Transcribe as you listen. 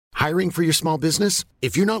Hiring for your small business?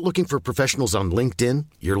 If you're not looking for professionals on LinkedIn,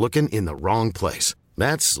 you're looking in the wrong place.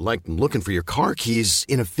 That's like looking for your car keys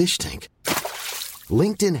in a fish tank.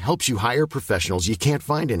 LinkedIn helps you hire professionals you can't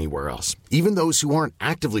find anywhere else, even those who aren't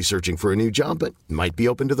actively searching for a new job but might be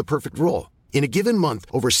open to the perfect role. In a given month,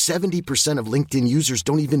 over 70% of LinkedIn users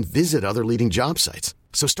don't even visit other leading job sites.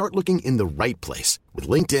 So start looking in the right place. With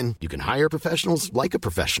LinkedIn, you can hire professionals like a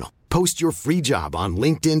professional. Post your free job on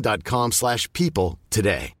linkedin.com/people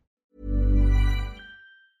today.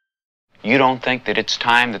 You don't think that it's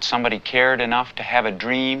time that somebody cared enough to have a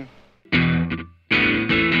dream?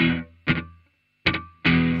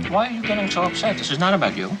 Why are you getting so upset? This is not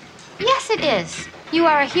about you. Yes, it is. You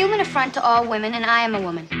are a human affront to all women, and I am a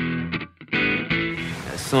woman.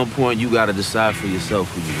 At some point, you gotta decide for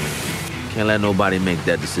yourself who you are. Can't let nobody make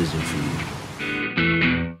that decision for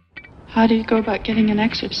you. How do you go about getting an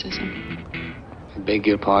exorcism? I beg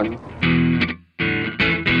your pardon?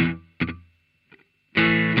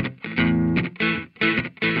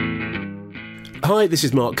 Hi, this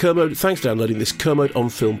is Mark Kermode. Thanks for downloading this Kermode on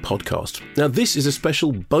Film podcast. Now, this is a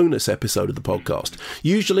special bonus episode of the podcast.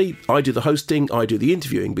 Usually, I do the hosting, I do the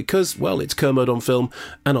interviewing, because, well, it's Kermode on Film,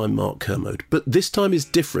 and I'm Mark Kermode. But this time is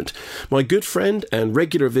different. My good friend and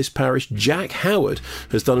regular of this parish, Jack Howard,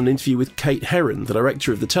 has done an interview with Kate Herron, the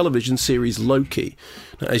director of the television series Loki.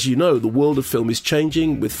 Now, as you know, the world of film is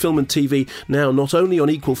changing, with film and TV now not only on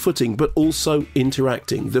equal footing, but also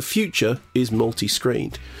interacting. The future is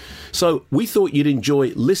multi-screened. So we thought you'd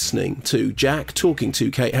enjoy listening to Jack talking to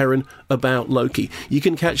Kate Herron about Loki. You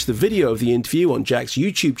can catch the video of the interview on Jack's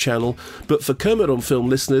YouTube channel, but for Kermode on Film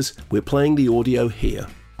listeners, we're playing the audio here.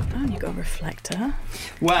 Oh, you got a reflector.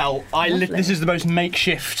 Well, this is the most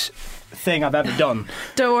makeshift thing I've ever done.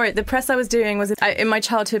 Don't worry, the press I was doing was in my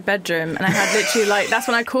childhood bedroom, and I had literally that's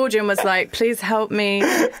when I called you and was like, please help me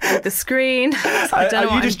with the screen. I don't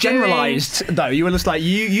know you just generalised though. You were just like,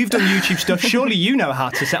 you've done YouTube stuff, surely you know how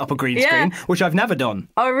to set up a green screen, which I've never done.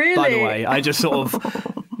 Oh really? By the way, I just sort of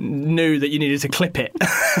knew that you needed to clip it.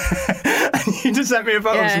 And you just sent me a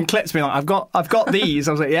photo of some clips being like, I've got these.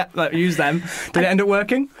 I was like, yeah, use them. Did it end up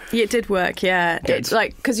working? Yeah, it did work, yeah. Good.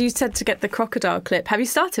 Because you said to get the crocodile clip. Have you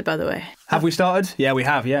started, by the way? Have we started? Yeah, we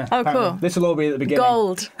have, yeah. Oh, cool. This will all be at the beginning.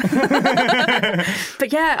 Gold.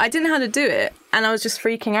 But yeah, I didn't know how to do it, and I was just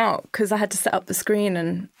freaking out because I had to set up the screen,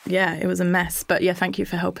 and yeah, it was a mess. But yeah, thank you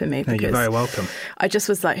for helping me. You're very welcome. I just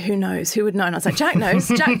was like, who knows? Who would know? And I was like, Jack knows.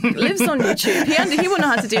 Jack lives on YouTube. He will know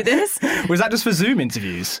how to do this. Was that just for Zoom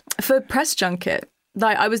interviews? For press junket.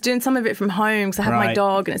 Like, I was doing some of it from home because I have my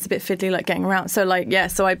dog and it's a bit fiddly, like, getting around. So, like, yeah,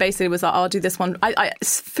 so I basically was like, I'll do this one. I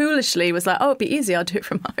foolishly was like, oh, it'd be easy, I'll do it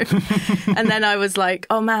from home. And then I was like,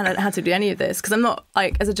 oh, man, I don't know how to do any of this. Because I'm not,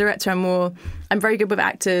 like, as a director, I'm very good with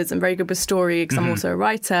actors, I'm very good with story because I'm also a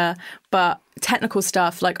writer. But technical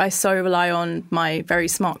stuff, like, I so rely on my very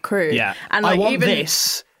smart crew. Yeah, and like, I want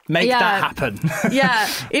this. Make that happen. Yeah,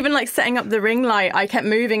 even like setting up the ring light, I kept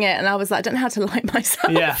moving it and I was like, I don't know how to light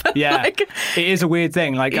myself. Yeah. Like, it is a weird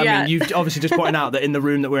thing. Like, I mean, you've obviously just pointed out that in the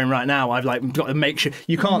room that we're in right now, I've like got to make sure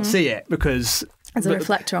you can't see it because there's a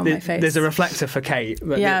reflector on my face. There's a reflector for Kate.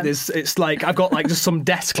 But it's like I've got like just some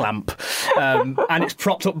desk lamp, and it's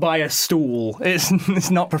propped up by a stool.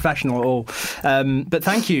 It's not professional at all. But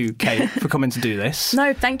thank you, Kate, for coming to do this.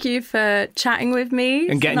 No, thank you for chatting with me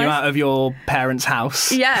and getting you out of your parents'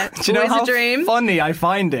 house. Yeah, do you know how a dream. Funny I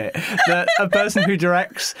find it that a person who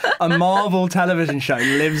directs a Marvel television show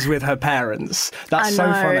lives with her parents? That's so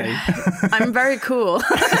funny. I'm very cool.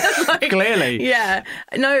 Like, clearly. Yeah.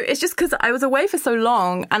 No, it's just because I was away for so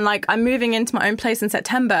long, and like I'm moving into my own place in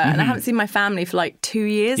September, and I haven't seen my family for like 2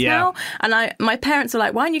 years now. And my parents were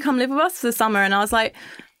like, "Why don't you come live with us for the summer?" And I was like,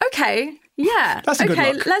 "Okay." Yeah. That's a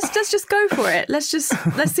good look. Let's just go for it. Let's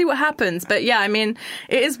see what happens. But yeah, I mean,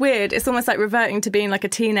 it is weird. It's almost like reverting to being like a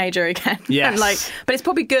teenager again. Yes. And but it's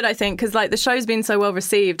probably good, I think, because like the show's been so well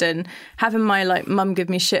received, and having my like mum give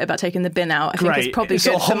me shit about taking the bin out, I think it's probably good.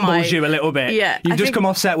 It sort of humbles you a little bit. Yeah. You've just come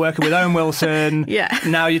off set working with Owen Wilson. Yeah.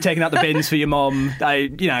 Now you're taking out the bins for your mum.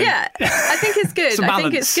 Yeah. I think it's good. I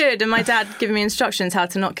think it's good. And my dad giving me instructions how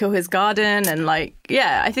to not kill his garden, and like,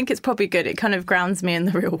 yeah, I think it's probably good. It kind of grounds me in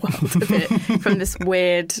the real world a bit from this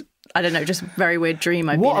weird, I don't know, just very weird dream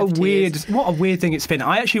I've been in for years. What a weird thing it's been.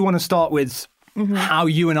 I actually want to start with how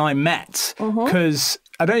you and I met, because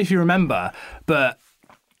I don't know if you remember, but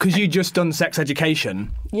because you just done Sex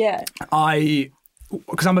Education,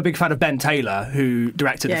 because I'm a big fan of Ben Taylor, who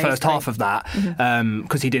directed the first half of that,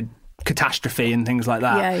 because he did Catastrophe and things like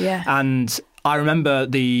that. Yeah. And I remember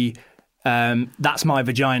the That's My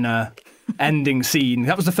Vagina ending scene.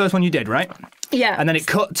 That was the first one you did, right? Yeah. And then it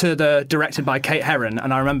cut to the directed by Kate Herron,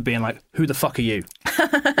 and I remember being like, who the fuck are you?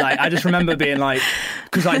 Like, I just remember being like,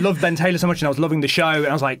 because I loved Ben Taylor so much and I was loving the show, and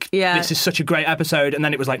I was like, this is such a great episode. And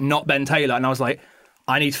then it was like, not Ben Taylor. And I was like,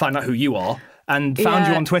 I need to find out who you are. And found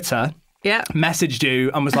you on Twitter. Yeah. Messaged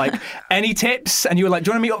you and was like, any tips? And you were like, do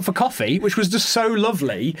you want to meet up for coffee? Which was just so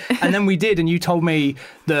lovely. And then we did, and you told me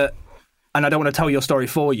that, and I don't want to tell your story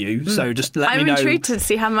for you, so just let me know. I'm intrigued to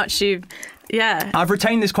see how much you've... Yeah. I've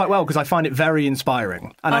retained this quite well because I find it very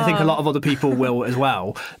inspiring. And I think a lot of other people will as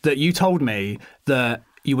well. That you told me that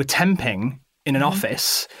you were temping in an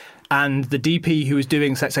office, and the DP who was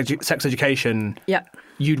doing sex education,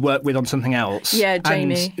 you'd work with on something else. Yeah,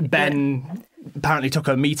 Jamie. And Ben apparently took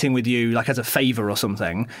a meeting with you like as a favour or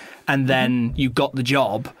something, and then you got the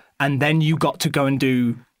job, and then you got to go and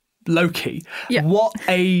do Loki. Yeah. You were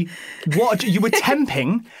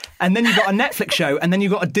temping, and then you got a Netflix show, and then you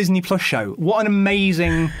got a Disney Plus show. What an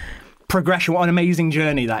amazing progression, what an amazing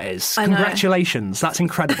journey that is. Congratulations, that's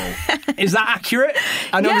incredible. Is that accurate?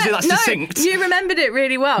 And obviously that's succinct. You remembered it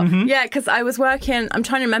really well. Yeah, because I was working, I'm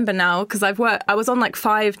trying to remember now, because I was on like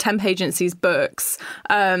 5 temp agencies' books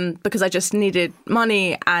because I just needed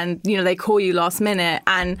money, and they call you last minute.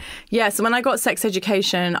 And so when I got sex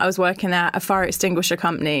education, I was working at a fire extinguisher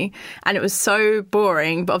company, and it was so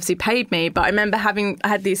boring, but obviously paid me. But I remember I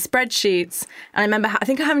had these spreadsheets, and I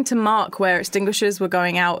think having to mark where extinguishers were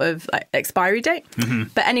going out of expiry date.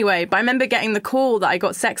 But anyway, I remember getting the call that I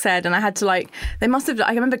got sex ed, and I had to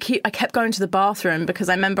I kept going to the bathroom because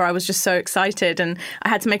I remember I was just so excited, and I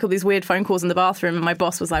had to make all these weird phone calls in the bathroom, and my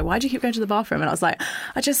boss was like, why do you keep going to the bathroom? And I was like,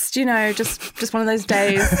 I just just one of those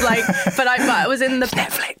days, but I was in the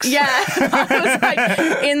Netflix. Yeah. I was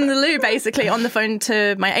like in the loo basically on the phone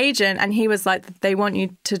to my agent, and he was like, they want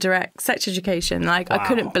you to direct sex education. Wow. I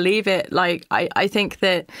couldn't believe it. I think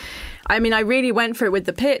that I really went for it with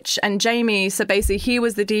the pitch, and Jamie, so basically he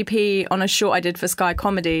was the DP on a short I did for Sky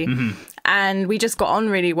Comedy, and we just got on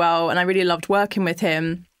really well, and I really loved working with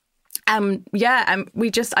him. And I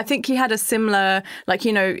think he had a similar, I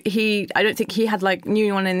don't think he had knew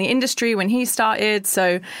anyone in the industry when he started,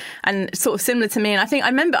 so, and sort of similar to me. And I think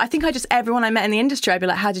everyone I met in the industry, I'd be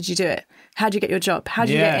like, how did you do it? How did you get your job? How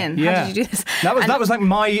did you get in? How did you do this? That was like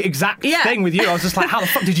my exact thing with you. I was just like, how the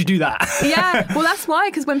fuck did you do that? Yeah, well, that's why,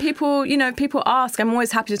 because when people ask, I'm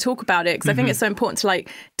always happy to talk about it, because I think it's so important to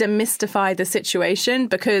demystify the situation,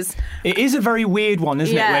 because it is a very weird one,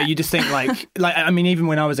 isn't it? Where you just think even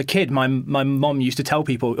when I was a kid, my mom used to tell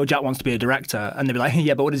people, oh, Jack wants to be a director, and they'd be like,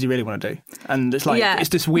 yeah, but what does he really want to do? And it's it's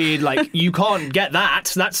this weird, you can't get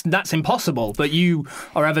that. That's impossible, but you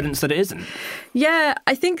are evidence that it isn't. Yeah,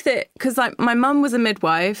 I think that because my mum was a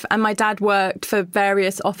midwife and my dad worked for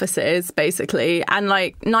various offices, basically, and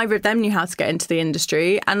neither of them knew how to get into the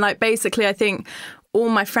industry. And basically, I think all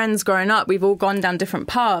my friends growing up, we've all gone down different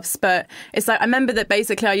paths. But it's I remember that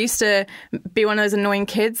basically I used to be one of those annoying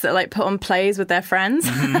kids that put on plays with their friends.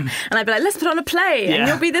 And I'd be like, let's put on a play and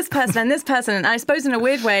you'll be this person and this person. And I suppose in a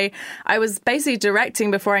weird way, I was basically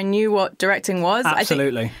directing before I knew what directing was.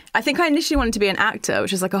 Absolutely. I think I initially wanted to be an actor,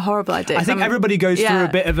 which is a horrible idea. I think everybody goes through a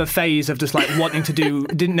bit of a phase of just wanting to do,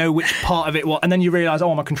 didn't know which part of it was. And then you realise,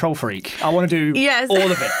 I'm a control freak. I want to do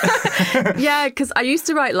all of it. Yeah, because I used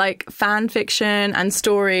to write fan fiction and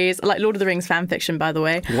stories, like Lord of the Rings fan fiction, by the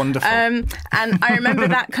way. Wonderful. And I remember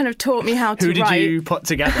that kind of taught me how to write. Who did you put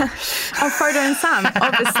together? Frodo and Sam,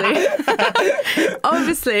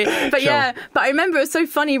 obviously. But sure. But I remember it was so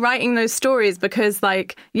funny writing those stories because,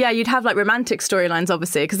 you'd have romantic storylines,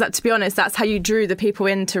 obviously, because to be honest, that's how you drew the people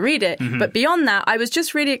in to read it. But beyond that, I was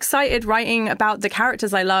just really excited writing about the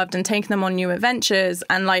characters I loved and taking them on new adventures.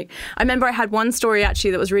 And I remember I had one story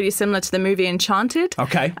actually that was really similar to the movie Enchanted.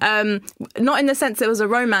 Okay. Not in the sense it was a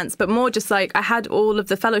romance, but more just I had all of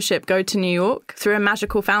the Fellowship go to New York through a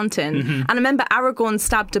magical fountain. And I remember Aragorn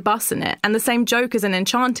stabbed a bus in it, and the same joke as in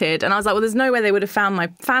Enchanted. And I was like, well, there's no way they would have found my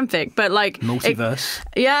fanfic. But multiverse.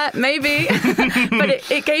 Maybe.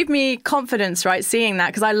 But it gave me confidence, right, seeing that,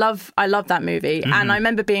 because I love that movie. And I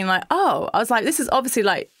remember being I was like, this is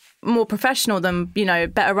obviously more professional than,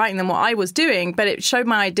 better writing than what I was doing, but it showed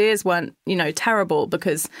my ideas weren't, terrible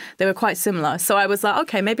because they were quite similar. So I was like,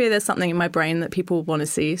 okay, maybe there's something in my brain that people want to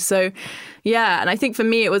see. So and I think for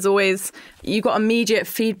me it was always, you got immediate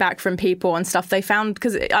feedback from people and stuff they found,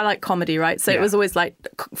 because I like comedy, right? So it was always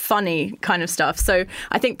funny kind of stuff. So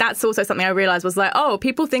I think that's also something I realised was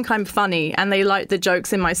people think I'm funny and they like the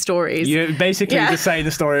jokes in my stories. You're basically just saying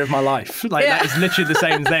the story of my life. That is literally the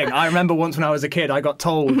same thing. I remember once when I was a kid, I got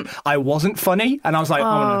told I wasn't funny, and I was like,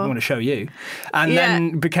 I want to show you. And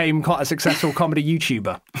then became quite a successful comedy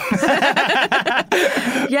YouTuber.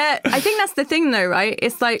 Yeah, I think that's the thing though, right?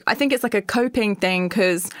 It's like, I think it's like a coping thing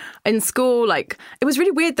because in school, like, it was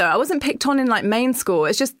really weird though. I wasn't picked on in like main school.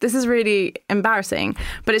 It's just, this is really embarrassing.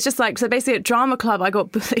 But it's just like, so basically at drama club, I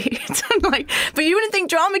got bullied. Like, but you wouldn't think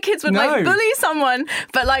drama kids would like bully someone.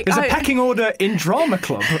 But like, there's a pecking order in drama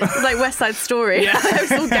club. It's like West Side Story. Yeah. It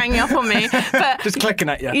was all ganging up on me. But just clicking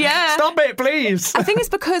at you. Yeah. Stop it, please. I think it's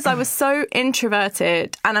because I was so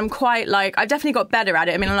introverted and I'm quite like, I've definitely got better at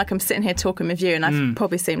it. I mean, I'm sitting here talking with you and I've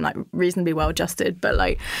probably seemed like reasonably well adjusted, but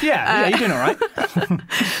like... Yeah, you're doing all right.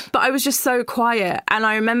 But I was just so quiet. And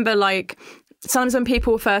I remember like... Sometimes when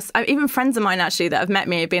people first, even friends of mine actually that have met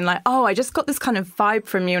me have been like, oh, I just got this kind of vibe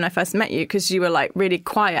from you when I first met you because you were like really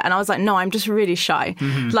quiet. And I was like, no, I'm just really shy.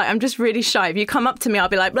 Like, I'm just really shy. If you come up to me, I'll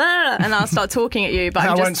be like, blah, and I'll start talking at you. But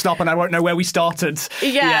I won't stop and I won't know where we started.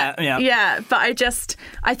 Yeah. But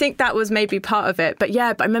I think that was maybe part of it. But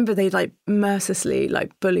I remember they like mercilessly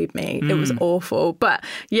like bullied me. It was awful. But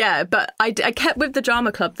I kept with the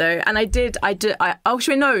drama club though. And I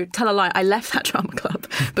tell a lie. I left that drama club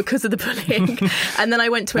because of the bullying. And then I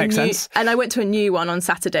went to a new one on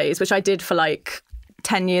Saturdays, which I did for like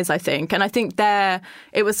 10 years, I think. And I think there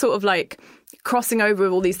it was sort of like crossing over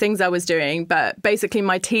with all these things I was doing. But basically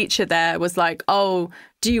my teacher there was like, oh,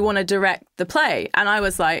 do you want to direct the play? And I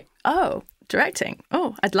was like, oh, directing.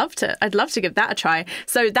 Oh, I'd love to give that a try.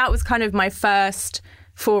 So that was kind of my first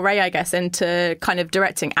foray, I guess, into kind of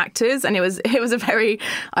directing actors. And it was a very,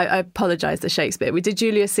 I apologise to Shakespeare. We did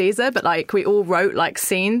Julius Caesar, but like we all wrote like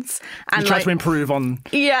scenes. And you tried to improve on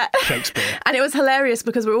Shakespeare. And it was hilarious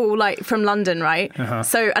because we're all like from London, right?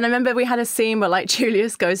 So, and I remember we had a scene where like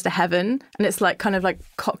Julius goes to heaven and it's like kind of like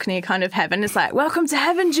Cockney kind of heaven. It's like, welcome to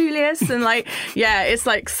heaven, Julius. And like, it's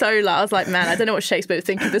like so loud. I was like, man, I don't know what Shakespeare would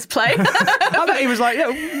think of this play. I bet he was like,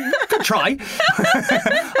 good try.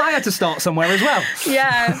 I had to start somewhere as well.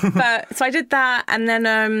 But so I did that, and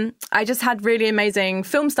then I just had really amazing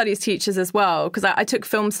film studies teachers as well, because I took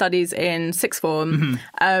film studies in sixth form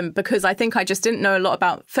because I think I just didn't know a lot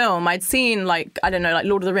about film. I'd seen like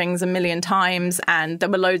Lord of the Rings a million times, and there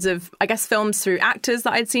were loads of, I guess, films through actors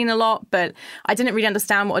that I'd seen a lot, but I didn't really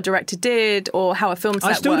understand what a director did or how a film set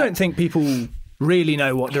worked. I still don't think people really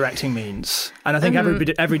know what directing means, and I think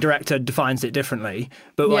every director defines it differently.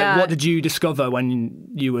 But like, what did you discover when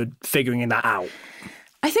you were figuring that out?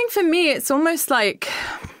 I think for me, it's almost like,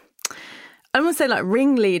 I don't want to say like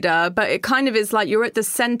ringleader, but it kind of is like you're at the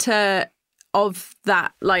center of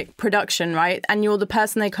that like production, right? And you're the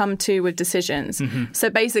person they come to with decisions.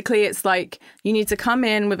 So basically it's like you need to come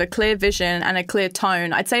in with a clear vision and a clear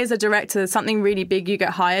tone. I'd say as a director, something really big you get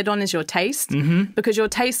hired on is your taste, because your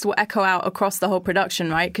taste will echo out across the whole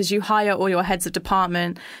production, right? Because you hire all your heads of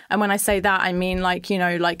department. And when I say that, I mean like,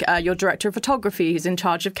 your director of photography who's in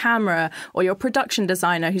charge of camera, or your production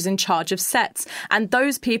designer who's in charge of sets. And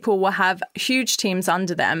those people will have huge teams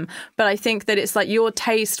under them. But I think that it's like your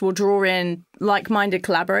taste will draw in like-minded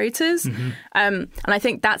collaborators. And I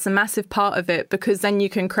think that's a massive part of it, because then you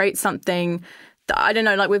can create something that, I don't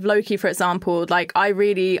know, like with Loki, for example, like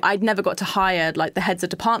I'd never got to hire like the heads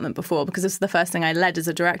of department before, because this is the first thing I led as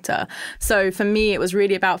a director. So for me, it was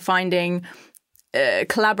really about finding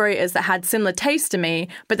collaborators that had similar taste to me,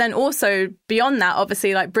 but then also beyond that,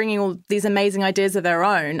 obviously, like bringing all these amazing ideas of their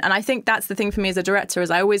own. And I think that's the thing for me as a director,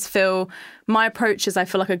 is I always feel my approach is I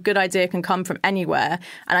feel like a good idea can come from anywhere.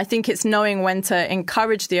 And I think it's knowing when to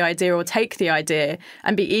encourage the idea or take the idea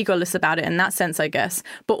and be egoless about it in that sense, I guess.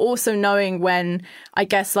 But also knowing when, I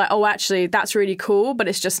guess, like, oh, actually, that's really cool, but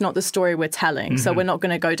it's just not the story we're telling. So we're not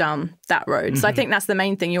going to go down that road. So I think that's the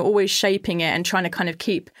main thing. You're always shaping it and trying to kind of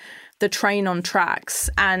keep the train on tracks.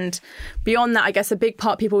 And beyond that, I guess a big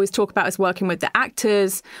part people always talk about is working with the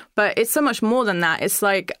actors, but it's so much more than that. It's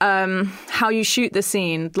like how you shoot the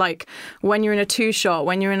scene, like when you're in a two-shot,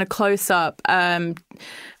 when you're in a close-up,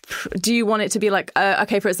 do you want it to be like,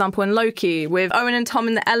 okay, for example, in Loki, with Owen and Tom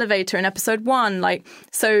in the elevator in episode 1, like,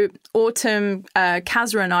 so Autumn,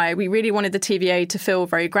 Kazra and I, we really wanted the TVA to feel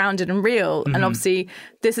very grounded and real. And obviously,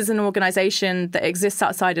 this is an organisation that exists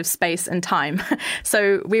outside of space and time.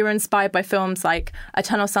 So we were inspired by films like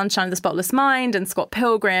Eternal Sunshine of the Spotless Mind and Scott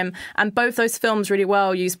Pilgrim. And both those films really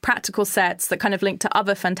well use practical sets that kind of link to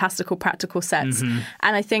other fantastical practical sets. And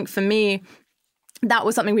I think for me, that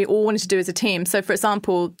was something we all wanted to do as a team. So, for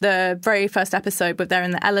example, the very first episode where they're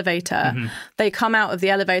in the elevator, they come out of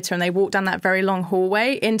the elevator and they walk down that very long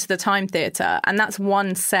hallway into the Time Theatre, and that's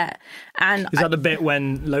one set. And is that the bit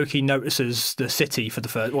when Loki notices the city for the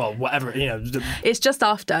first, well, whatever, It's just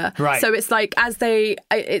after. Right. So it's like as they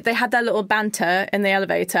had their little banter in the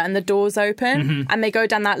elevator and the doors open and they go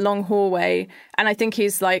down that long hallway I think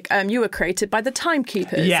he's like, you were created by the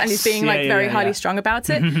timekeepers. Yes. And he's being very highly strung about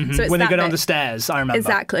it. So it's when they go down the stairs, I remember.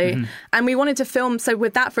 Exactly. And we wanted to film, so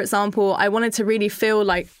with that, for example, I wanted to really feel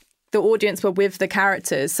like the audience were with the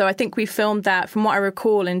characters. So I think we filmed that, from what I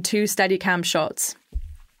recall, in 2 Steadicam shots.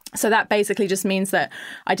 So that basically just means that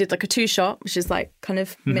I did like a 2-shot, which is like kind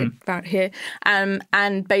of mid about here.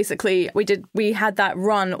 And basically we had that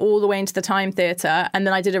run all the way into the Time Theatre, and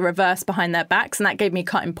then I did a reverse behind their backs, and that gave me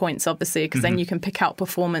cutting points, obviously, because then you can pick out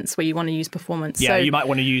performance where you want to use performance. Yeah, so, you might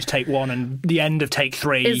want to use take 1 and the end of take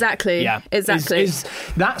 3. Exactly. Yeah, exactly. Is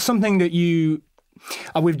that something that you...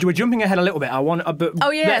 we're jumping ahead a little bit.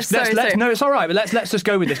 Sorry. No, it's all right. But let's just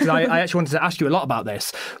go with this, because I actually wanted to ask you a lot about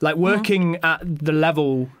this. Like, working at the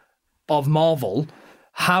level of Marvel,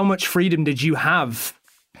 how much freedom did you have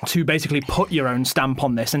to basically put your own stamp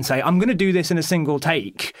on this and say, I'm going to do this in a single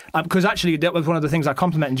take? Because actually, that was one of the things I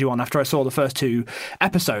complimented you on after I saw the first 2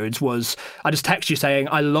 episodes. Was I just texted you saying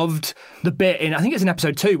I loved the bit in, I think it's in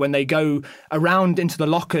episode 2, when they go around into the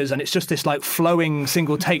lockers and it's just this like flowing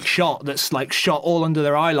single take shot that's like shot all under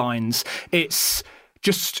their eye lines. It's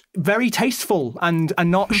just very tasteful and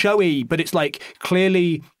not showy, but it's like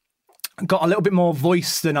clearly got a little bit more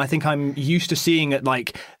voice than I think I'm used to seeing at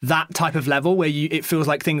like that type of level, where it feels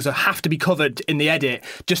like things have to be covered in the edit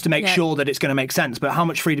just to make sure that it's going to make sense. But how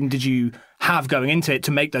much freedom did you have going into it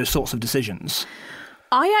to make those sorts of decisions?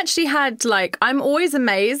 I actually had, like, I'm always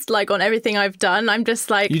amazed, like, on everything I've done. I'm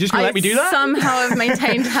just like, you just gonna let me do that? Somehow have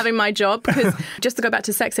maintained having my job, because just to go back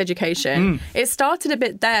to Sex Education, it started a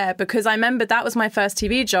bit there because I remember that was my first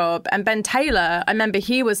TV job, and Ben Taylor, I remember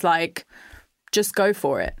he was like, just go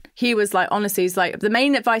for it. He was like, honestly, he's like, the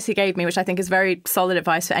main advice he gave me, which I think is very solid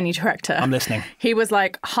advice for any director. I'm listening. He was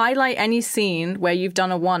like, highlight any scene where you've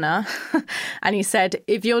done a wanna. And he said,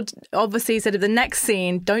 if the next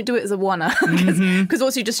scene, don't do it as a wanna. Because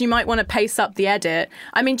also you might want to pace up the edit.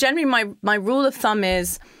 I mean, generally my rule of thumb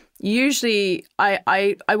is, usually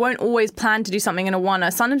I won't always plan to do something in a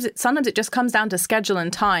wanna. Sometimes it just comes down to schedule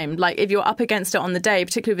and time. Like if you're up against it on the day,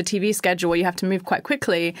 particularly with a TV schedule where you have to move quite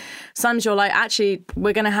quickly, sometimes you're like, actually,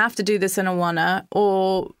 we're going to have to do this in a wanna,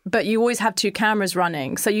 but you always have 2 cameras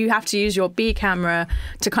running. So you have to use your B camera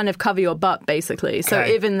to kind of cover your butt, basically. Okay. So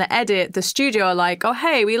even the edit, the studio are like, oh,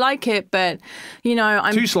 hey, we like it, but,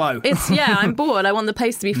 I'm too slow. I'm bored. I want the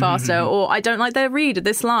pace to be faster, or I don't like their read of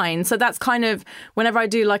this line. So that's kind of, whenever I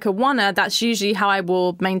do like a wanna, that's usually how I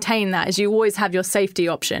will maintain that, is you always have your safety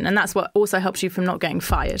option, and that's what also helps you from not getting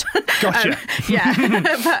fired. Gotcha.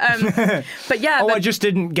 But yeah. I just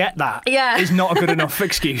didn't get that. Yeah. Is not a good enough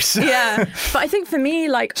excuse. Yeah. But I think for me,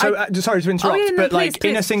 like... So, sorry to interrupt, but please.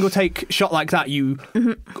 In a single take shot like that, you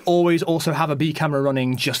always also have a B camera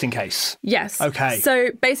running just in case? Yes. Okay. So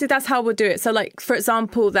basically that's how we'll do it. So like, for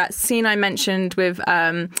example, that scene I mentioned with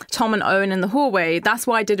Tom and Owen in the hallway, that's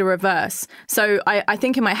why I did a reverse. So I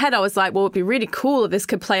think in my head I was like, well, it'd be really cool if this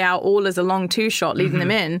could play out all as a long 2-shot leading them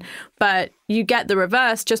in. But you get the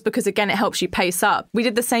reverse just because, again, it helps you pace up. We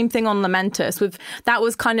did the same thing on Lamentus. That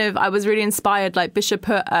was kind of, I was really inspired, like Bishop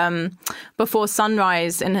put Before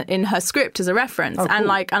Sunrise in her script as a reference. Oh, cool.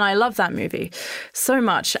 And I love that movie so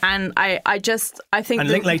much. And I think... And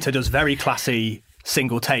Linklater does very classy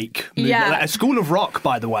single take movie. Yeah. Like, School of Rock,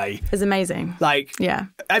 by the way, is amazing. Like, yeah,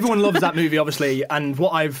 everyone loves that movie, obviously. And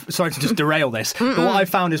sorry to just derail this, but what I've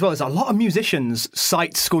found as well is a lot of musicians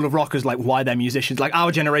cite School of Rock as like why they're musicians. Like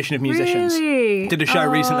our generation of musicians. Really? Did a show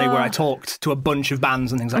recently where I talked to a bunch of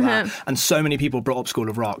bands and things like that, and so many people brought up School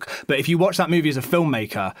of Rock. But if you watch that movie as a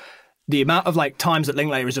filmmaker, the amount of like times that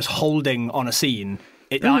Linklater is just holding on a scene.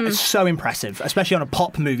 It's so impressive, especially on a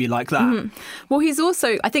pop movie like that. Well, he's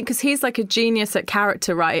also, I think, because he's like a genius at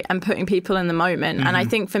character, right, and putting people in the moment. And I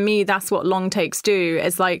think for me, that's what long takes do.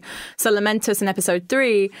 Is like, so Lamentus in episode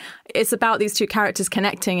 3, it's about these 2 characters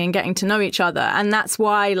connecting and getting to know each other. And that's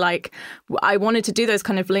why, like, I wanted to do those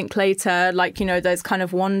kind of Linklater, like, those kind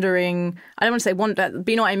of wandering, I don't want to say wander, but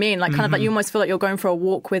you know what I mean? Like, kind of like you almost feel like you're going for a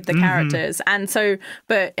walk with the characters. And so,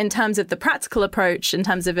 but in terms of the practical approach, in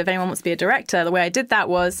terms of if anyone wants to be a director, the way I did that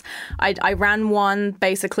was I ran one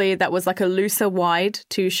basically that was like a looser wide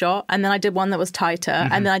 2-shot, and then I did one that was tighter,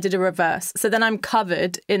 and then I did a reverse. So then I'm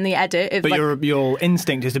covered in the edit. But like, your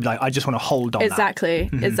instinct is to be like, I just want to hold on. Exactly.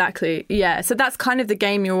 Yeah. So that's kind of the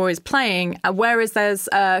game you're always playing. Whereas there's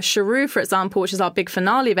Sharu, for example, which is our big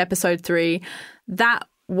finale of episode 3, that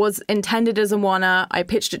was intended as a wanna. I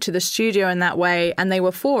pitched it to the studio in that way, and they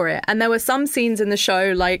were for it. And there were some scenes in the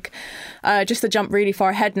show, like, just to jump really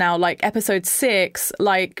far ahead now, like episode 6,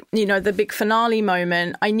 like, the big finale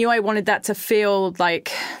moment, I knew I wanted that to feel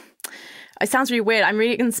like... It sounds really weird. I'm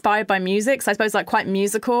really inspired by music, so I suppose like quite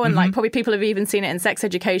musical, and like probably people have even seen it in Sex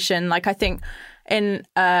Education. Like I think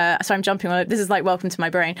sorry, I'm jumping on it. This is like welcome to my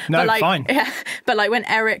brain. No, but like, fine. Yeah, but like when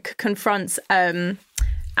Eric confronts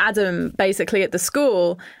Adam basically at the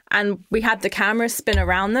school and we had the camera spin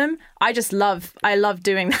around them, I love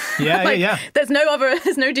doing that. Yeah, like, yeah. There's no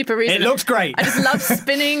deeper reason. It looks great. I just love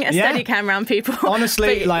spinning a steady cam around people.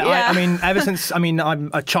 Honestly, But, I mean, ever since, I'm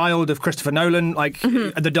a child of Christopher Nolan. Like,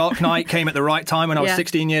 The Dark Knight came at the right time when I was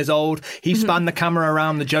 16 years old. He spanned the camera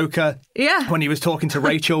around the Joker when he was talking to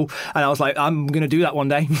Rachel, and I was like, I'm going to do that one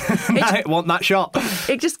day. I want that shot.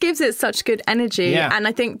 It just gives it such good energy, and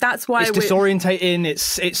I think that's why it's disorientating.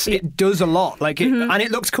 It does a lot, like, and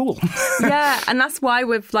it looks cool. Yeah, and that's why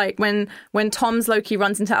with like when Tom's Loki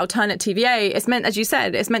runs into alternate TVA, it's meant, as you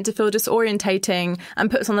said, it's meant to feel disorientating and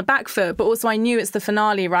put us on the back foot. But also, I knew it's the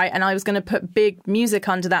finale, right? And I was going to put big music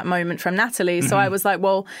under that moment from Natalie. So I was like,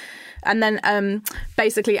 well. And then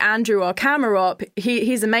basically Andrew, our camera op,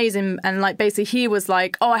 he's amazing. And like basically he was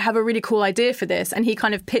like, oh, I have a really cool idea for this. And he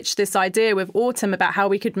kind of pitched this idea with Autumn about how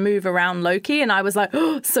we could move around Loki. And I was like,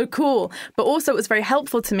 oh, so cool. But also it was very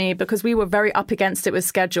helpful to me because we were very up against it with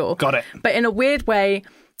schedule. Got it. But in a weird way,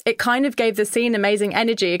 it kind of gave the scene amazing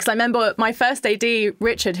energy. Because I remember my first AD,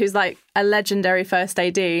 Richard, who's like a legendary first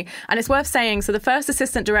AD. And it's worth saying, so the first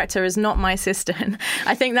assistant director is not my assistant.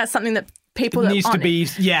 I think that's something that people needs to be,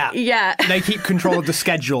 yeah. They keep control of the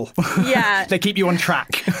schedule. Yeah. They keep you on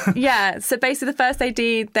track. Yeah. So basically the first AD,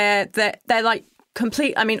 they're like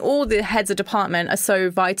complete. I mean, all the heads of department are so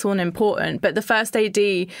vital and important, but the first AD,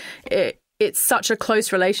 it's such a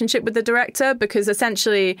close relationship with the director because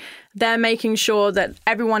essentially they're making sure that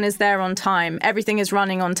everyone is there on time. Everything is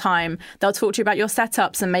running on time. They'll talk to you about your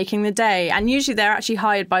setups and making the day. And usually they're actually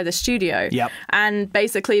hired by the studio. Yep. And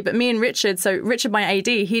basically, but me and Richard, so Richard, my AD,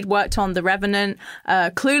 he'd worked on The Revenant,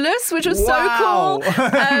 Clueless, which was so cool.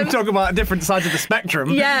 Talk about different sides of the spectrum.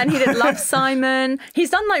 Yeah, and he did Love, Simon. He's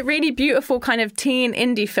done like really beautiful kind of teen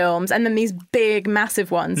indie films and then these big, massive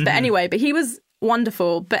ones. But anyway, but he was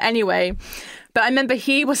wonderful. But anyway, but I remember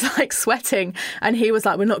he was like sweating and he was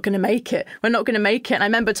like, we're not going to make it. We're not going to make it. And I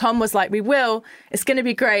remember Tom was like, we will. It's going to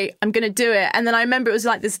be great. I'm going to do it. And then I remember it was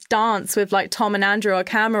like this dance with like Tom and Andrew, our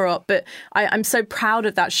camera op. But I'm so proud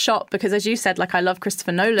of that shot because as you said, like I love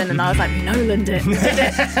Christopher Nolan and I was like, Nolan did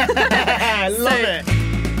it. I love it.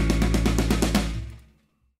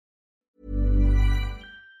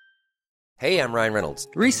 Hey, I'm Ryan Reynolds.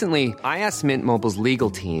 Recently, I asked Mint Mobile's legal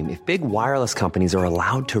team if big wireless companies are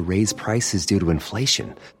allowed to raise prices due to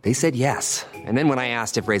inflation. They said yes. And then when I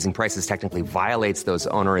asked if raising prices technically violates those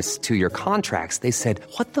onerous 2-year contracts, they said,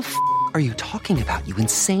 what the f*** are you talking about, you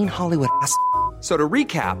insane Hollywood ass f- So to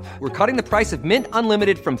recap, we're cutting the price of Mint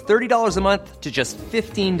Unlimited from $30 a month to just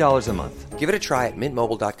 $15 a month. Give it a try at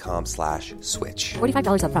mintmobile.com/switch.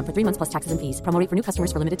 $45 up front for 3 months plus taxes and fees. Promo rate for new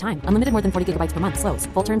customers for limited time. Unlimited more than 40 gigabytes per month. Slows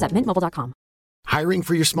full terms at mintmobile.com. Hiring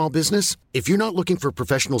for your small business? If you're not looking for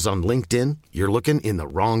professionals on LinkedIn, you're looking in the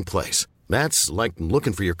wrong place. That's like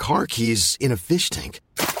looking for your car keys in a fish tank.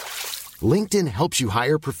 LinkedIn helps you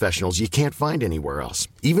hire professionals you can't find anywhere else,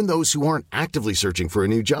 even those who aren't actively searching for a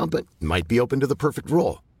new job but might be open to the perfect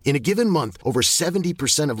role. In a given month, over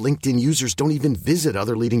 70% of LinkedIn users don't even visit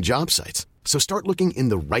other leading job sites. So start looking in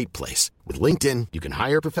the right place. With LinkedIn, you can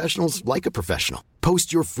hire professionals like a professional.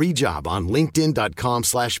 Post your free job on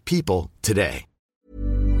linkedin.com/people today.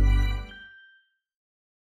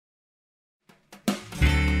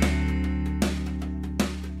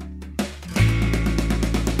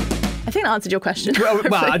 I think that answered your question. Well,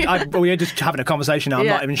 we were just having a conversation now. I'm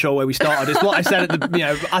not even sure where we started. It's what I said at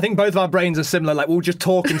the, I think both of our brains are similar. Like, we'll just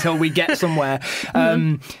talk until we get somewhere.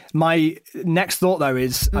 My next thought, though,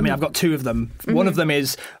 is, I mean, I've got two of them. One of them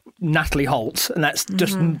is Natalie Holt, and let's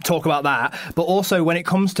just talk about that. But also, when it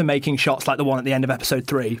comes to making shots like the one at the end of episode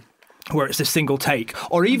 3, where it's a single take,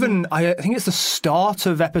 or even, I think it's the start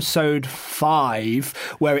of episode 5,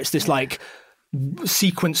 where it's this, like,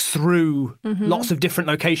 sequence through lots of different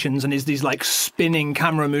locations and is these like spinning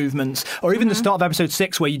camera movements, or even the start of episode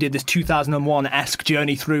 6 where you did this 2001-esque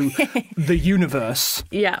journey through the universe.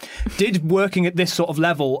 Yeah. Did working at this sort of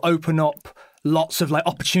level open up lots of like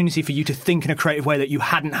opportunity for you to think in a creative way that you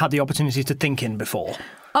hadn't had the opportunity to think in before?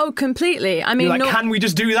 Oh, completely. I mean, like, can we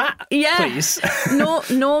just do that? Yeah. Please.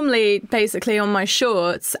 Normally, basically on my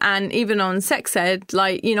shorts and even on Sex Ed,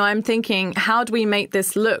 like, I'm thinking, how do we make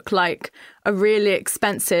this look like a really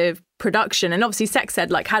expensive production. And obviously Sex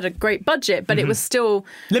Ed like had a great budget, but it was still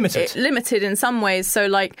limited in some ways. So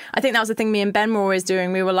like I think that was the thing me and Ben were always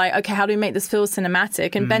doing. We were like, okay, how do we make this feel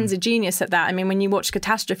cinematic? And Ben's a genius at that. I mean, when you watch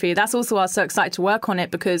Catastrophe, that's also why I was so excited to work on it,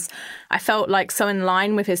 because I felt like so in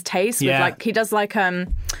line with his taste. With like he does like I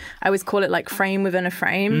always call it like frame within a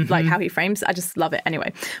frame, like how he frames. I just love it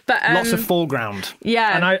anyway. But lots of foreground.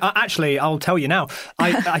 Yeah. And I'll tell you now,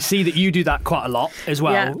 I see that you do that quite a lot as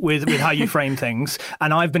well with how you frame things.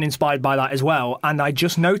 And I've been inspired by that as well. And I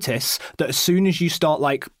just notice that as soon as you start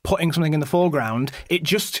like putting something in the foreground, it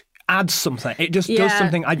just adds something. It just does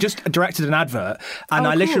something. I just directed an advert and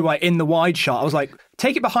I literally, like, in the wide shot, I was like,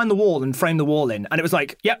 take it behind the wall and frame the wall in. And it was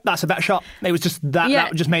like, yep, that's a better shot. It was just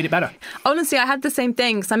that just made it better. Honestly, I had the same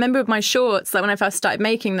thing. Because I remember with my shorts, like when I first started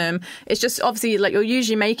making them, it's just obviously like you're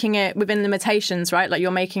usually making it within limitations, right? Like you're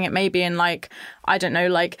making it maybe in like, I don't know,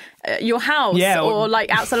 like your house or like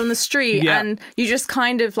outside on the street. And you just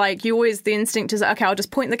kind of like, you always, the instinct is, okay, I'll just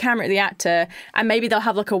point the camera at the actor and maybe they'll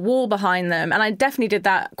have like a wall behind them. And I definitely did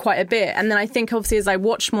that quite a bit. And then I think obviously as I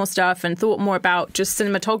watched more stuff and thought more about just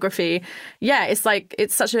cinematography, it's like,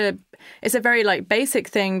 it's a very like basic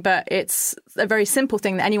thing, but it's a very simple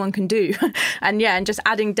thing that anyone can do. and just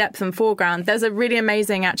adding depth and foreground. There's a really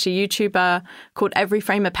amazing actually YouTuber called Every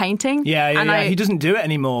Frame a Painting. He doesn't do it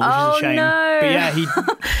anymore, which is a shame. No.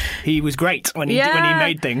 But he was great when he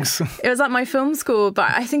made things. It was at my film school, but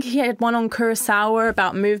I think he had one on Kurosawa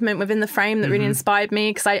about movement within the frame that really inspired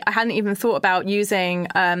me, because I hadn't even thought about using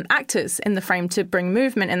actors in the frame to bring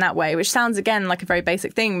movement in that way, which sounds again like a very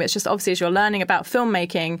basic thing, but it's just obviously as you're learning about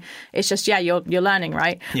filmmaking, it's just you're learning,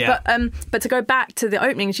 right? But to go back to the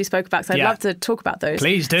openings you spoke about, so I'd love to talk about those.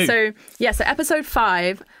 Please do. So episode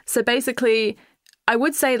 5. So basically, I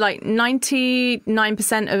would say like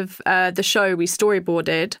 99% of the show we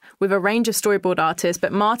storyboarded with a range of storyboard artists,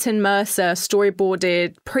 but Martin Mercer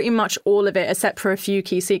storyboarded pretty much all of it except for a few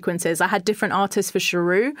key sequences. I had different artists for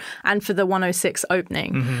Sharu and for the 106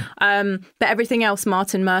 opening. But everything else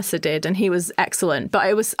Martin Mercer did, and he was excellent.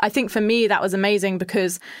 But I think for me, that was amazing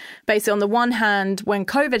because basically on the one hand, when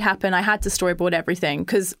COVID happened, I had to storyboard everything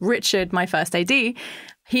because Richard, my first AD,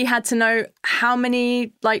 he had to know how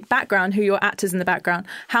many who your actors in the background,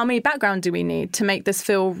 how many background do we need to make this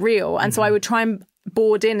feel real? And so I would try and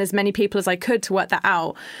board in as many people as I could to work that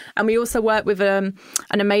out. And we also worked with an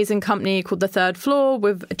amazing company called The Third Floor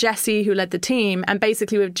with Jesse, who led the team. And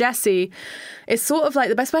basically with Jesse, it's sort of like,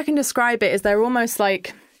 the best way I can describe it is they're almost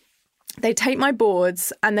like, they take my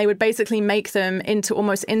boards and they would basically make them into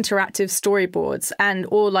almost interactive storyboards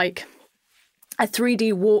or like a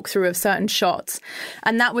 3D walkthrough of certain shots.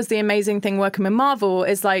 And that was the amazing thing working with Marvel,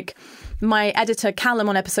 is like my editor Callum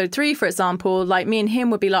on episode 3, for example, like me and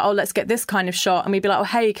him would be like, oh, let's get this kind of shot. And we'd be like, oh,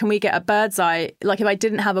 hey, can we get a bird's eye? Like if I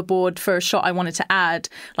didn't have a board for a shot I wanted to add,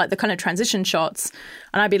 like the kind of transition shots.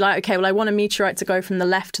 And I'd be like, okay, well, I want a meteorite to go from the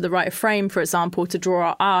left to the right of frame, for example, to draw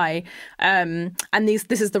our eye. And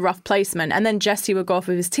this is the rough placement. And then Jesse would go off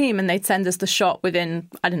with his team and they'd send us the shot within,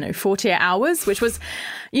 48 hours, which was,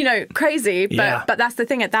 crazy. But that's the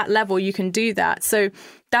thing, at that level, you can do that. So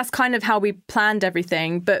that's kind of how we planned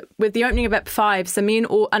everything. But with the opening of Ep 5, so me and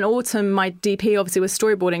Autumn, my DP, obviously was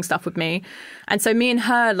storyboarding stuff with me. And so me and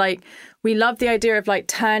her, we love the idea of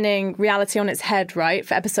turning reality on its head, right,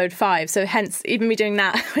 for episode 5. So hence, even me doing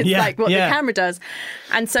that, it's what the camera does.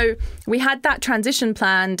 And so we had that transition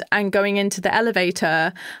planned and going into the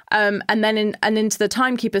elevator and then into the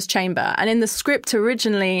timekeeper's chamber. And in the script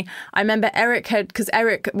originally, I remember because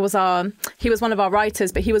Eric was he was one of our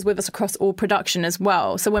writers, but he was with us across all production as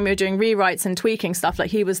well. So when we were doing rewrites and tweaking stuff,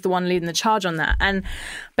 he was the one leading the charge on that. And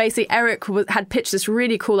basically Eric had pitched this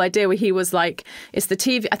really cool idea where he was like, it's the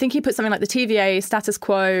TV, I think he put something like the TVA, status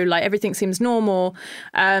quo, everything seems normal.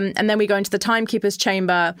 And then we go into the timekeeper's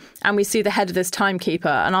chamber and we see the head of this timekeeper.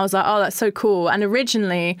 And I was like, oh, that's so cool. And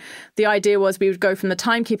originally the idea was we would go from the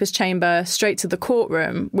timekeeper's chamber straight to the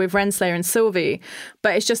courtroom with Renslayer and Sylvie.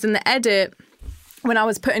 But it's just in the edit, when I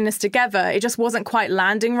was putting this together, it just wasn't quite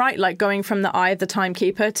landing right, going from the eye of the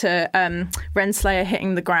timekeeper to Renslayer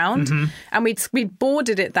hitting the ground. And we'd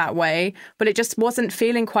boarded it that way, but it just wasn't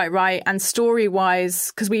feeling quite right. And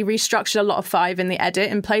story-wise, because we restructured a lot of 5 in the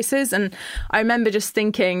edit in places, and I remember just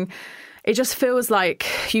thinking, it just feels like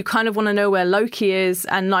you kind of want to know where Loki is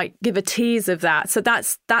and give a tease of that. So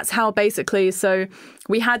that's how basically, so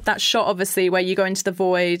we had that shot obviously where you go into the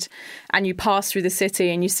void and you pass through the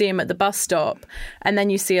city and you see him at the bus stop and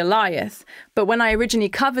then you see Alioth. But when I originally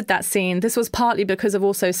covered that scene, this was partly because of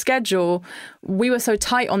also schedule. We were so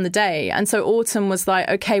tight on the day. And so Autumn was like,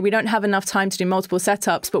 okay, we don't have enough time to do multiple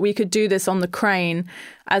setups, but we could do this on the crane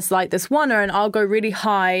as like this oneer, and I'll go really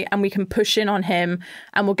high and we can push in on him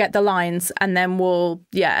and we'll get the lines, and then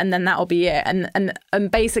and then that'll be it.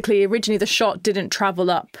 And basically originally the shot didn't travel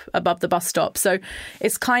up above the bus stop. So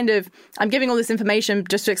it's kind of, I'm giving all this information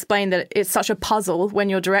just to explain that it's such a puzzle when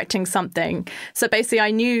you're directing something. So basically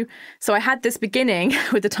I had this beginning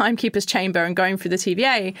with the timekeeper's chamber and going through the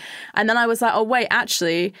TVA. And then I was like, oh wait,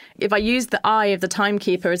 actually, if I use the eye of the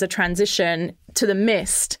timekeeper as a transition to the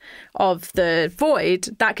mist of the void,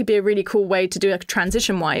 that could be a really cool way to do a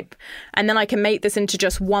transition wipe. And then I can make this into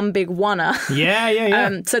just one big oneer.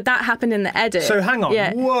 Yeah. So that happened in the edit. So hang on.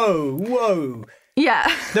 Yeah. Whoa. Yeah.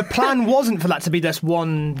 The plan wasn't for that to be this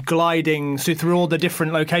one gliding through all the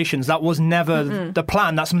different locations. That was never the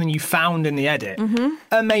plan. That's something you found in the edit.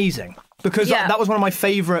 Amazing. Because that was one of my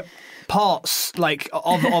favourite parts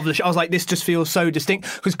of the show. I was like, this just feels so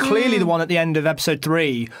distinct, because clearly the one at the end of episode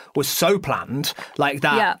 3 was so planned, like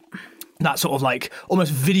that that sort of like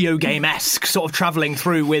almost video game-esque sort of travelling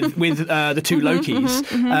through with the two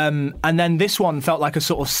Lokis. And then this one felt like a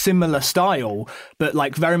sort of similar style, but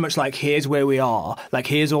like very much like, here's where we are, like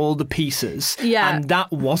here's all the pieces. Yeah. And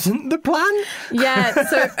that wasn't the plan? Yeah,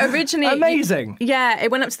 so originally... Amazing.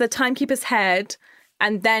 It went up to the timekeeper's head,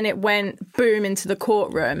 and then it went boom into the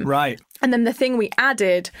courtroom. Right. And then the thing we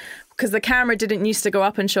added, because the camera didn't used to go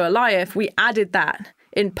up and show Eliav, we added that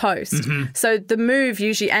in post. So the move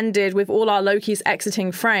usually ended with all our Lokis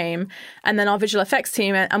exiting frame, and then our visual effects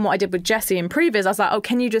team, and what I did with Jesse in previous, I was like, oh,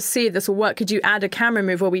 can you just see this will work? Could you add a camera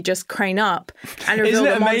move where we just crane up and reveal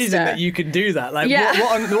the monster? Isn't it amazing that you can do that? Like,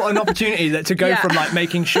 what an opportunity that to go from like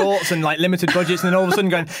making shorts and like limited budgets, and then all of a sudden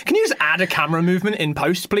going, can you just add a camera movement in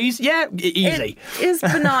post, please? Yeah, easy. It is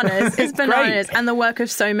bananas. It's bananas. And the work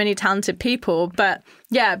of so many talented people. But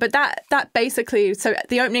that basically, so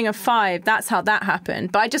the opening of 5, that's how that happened.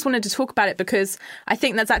 But I just wanted to talk about it because I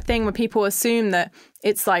think that's that thing where people assume that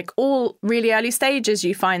it's like all really early stages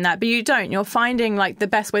you find that, but you don't. You're finding like the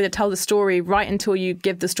best way to tell the story right until you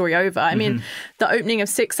give the story over. I mean, the opening of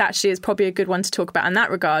 6 actually is probably a good one to talk about in that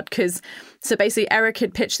regard, because so basically Eric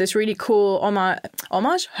had pitched this really cool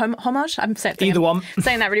homage? I'm saying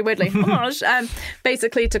that really weirdly. Homage,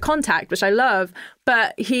 basically to Contact, which I love.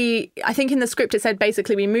 But I think in the script it said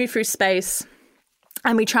basically we move through space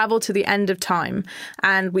and we travel to the end of time,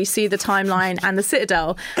 and we see the timeline and the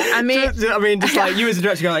Citadel. Just like you as a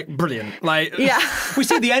director go like, brilliant. Like, we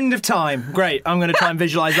see the end of time. Great. I'm going to try and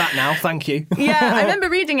visualise that now. Thank you. Yeah, I remember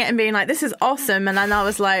reading it and being like, this is awesome. And then I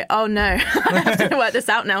was like, oh no, I have to work this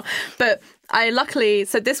out now. But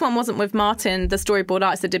so this one wasn't with Martin, the storyboard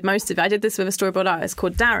artist that did most of it. I did this with a storyboard artist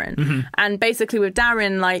called Darren. And basically with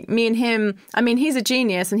Darren, like me and him, I mean, he's a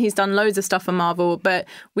genius and he's done loads of stuff for Marvel, but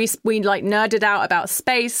we like nerded out about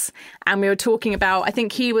space, and we were talking about, I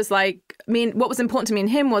think he was like, what was important to me and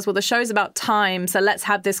him was, well, the show's about time, so let's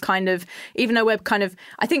have this kind of, even though we're kind of,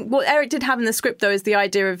 I think what Eric did have in the script though is the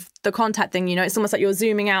idea of the Contact thing, it's almost like you're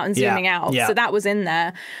zooming out and zooming out. So that was in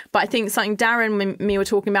there. But I think something Darren and me were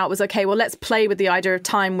talking about was, okay, well, let's play with the idea of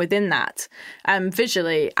time within that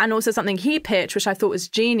visually. And also something he pitched, which I thought was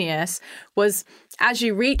genius, was as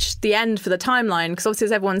you reach the end for the timeline, because obviously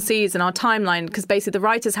as everyone sees in our timeline, because basically the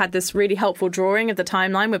writers had this really helpful drawing of the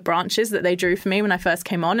timeline with branches that they drew for me when I first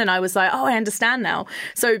came on, and I was like, oh, I understand now.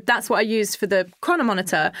 So that's what I used for the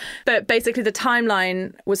chronomonitor. But basically the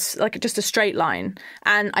timeline was like just a straight line.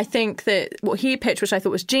 And I think that what he pitched, which I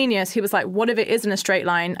thought was genius, he was like, what if it isn't a straight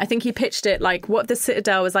line? I think he pitched it like, what if the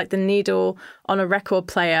Citadel was like the needle on a record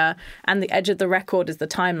player and the edge of the record is the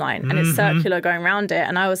timeline, and it's circular going around it.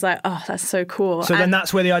 And I was like, oh, that's so cool. So then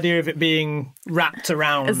that's where the idea of it being wrapped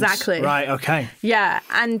around. Exactly. Right, okay. Yeah,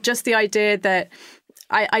 and just the idea that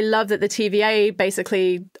I love that the TVA,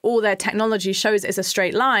 basically, all their technology shows it's a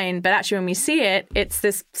straight line, but actually when we see it, it's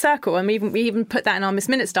this circle. And we even put that in our Miss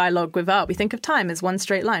Minutes dialogue with we think of time as one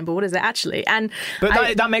straight line, but what is it actually?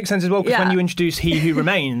 But that makes sense as well, because when you introduce He Who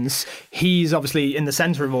Remains, he's obviously in the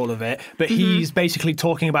centre of all of it, but he's basically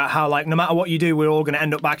talking about how, like, no matter what you do, we're all going to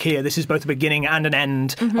end up back here. This is both a beginning and an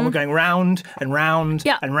end, and we're going round and round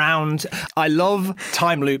and round. I love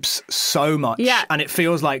time loops so much, and it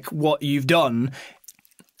feels like what you've done,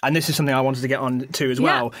 and this is something I wanted to get on to as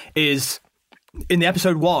well, is in the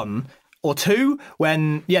episode 1 or 2,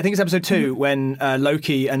 when, I think it's episode 2, when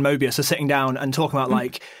Loki and Mobius are sitting down and talking about,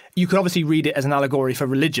 like, you could obviously read it as an allegory for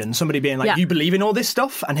religion. Somebody being like, you believe in all this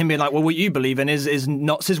stuff? And him being like, well, what you believe in is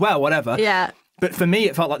nuts as well, whatever. Yeah. But for me,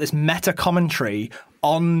 it felt like this meta commentary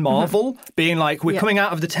on Marvel, being like, we're coming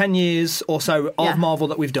out of the 10 years or so of Marvel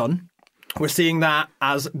that we've done. We're seeing that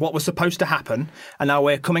as what was supposed to happen, and now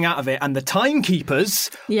we're coming out of it. And the timekeepers,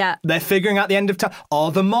 they're figuring out the end of time.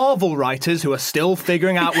 Are the Marvel writers who are still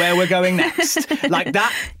figuring out where we're going next? Like,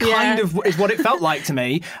 that kind of is what it felt like to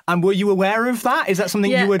me. And were you aware of that? Is that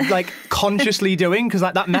something you were, like, consciously doing? Because,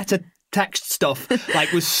 like, that meta text stuff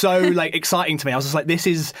was so exciting to me. I was just like, this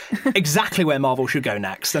is exactly where Marvel should go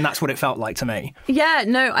next, and that's what it felt like to me. Yeah,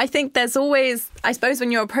 no, I think there's always, I suppose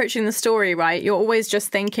when you're approaching the story, right, you're always just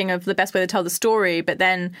thinking of the best way to tell the story, but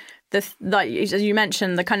then like as you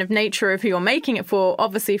mentioned, the kind of nature of who you're making it for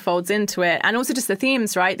obviously folds into it, and also just the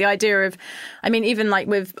themes, right? The idea of, I mean, even like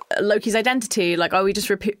with Loki's identity, like, are we just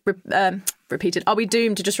repeated? Are we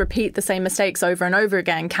doomed to just repeat the same mistakes over and over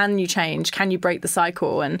again? Can you change? Can you break the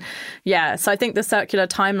cycle? And so I think the circular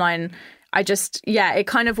timeline, it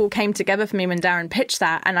kind of all came together for me when Darren pitched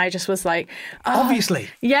that, and I just was like, obviously.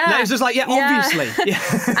 Yeah. No, it was just like, obviously. Yeah.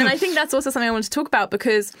 And I think that's also something I want to talk about,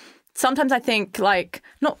 because sometimes I think, like,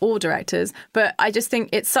 not all directors, but I just think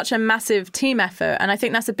it's such a massive team effort. And I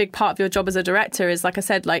think that's a big part of your job as a director is, like I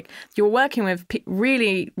said, like, you're working with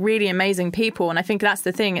really, really amazing people. And I think that's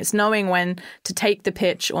the thing. It's knowing when to take the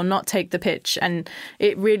pitch or not take the pitch. And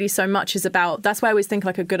it really so much is about, that's why I always think,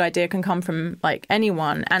 like, a good idea can come from, like,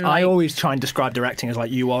 anyone. And I always try and describe directing as,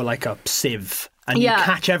 like, you are like a sieve. And you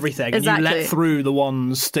catch everything, and you let through the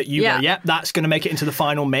ones that you go, that's going to make it into the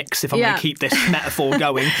final mix if I'm going to keep this metaphor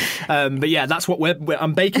going. But that's what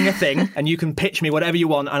I'm baking a thing, and you can pitch me whatever you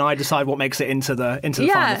want, and I decide what makes it into the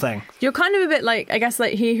final thing. You're kind of a bit like, I guess,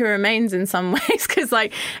 like He Who Remains in some ways, because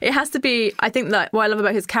like it has to be. I think that what I love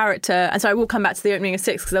about his character, and so I will come back to the opening of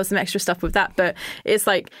 6 because there was some extra stuff with that, but it's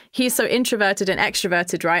like he's so introverted and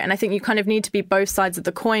extroverted, right? And I think you kind of need to be both sides of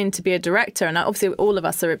the coin to be a director, and obviously all of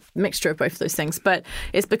us are a mixture of both of those things. But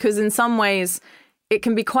it's because in some ways it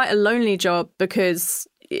can be quite a lonely job, because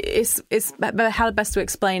it's how best to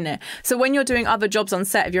explain it. So when you're doing other jobs on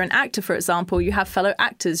set, if you're an actor, for example, you have fellow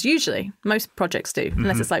actors. Usually, most projects do,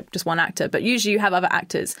 unless it's like just one actor. But usually you have other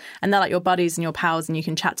actors, and they're like your buddies and your pals, and you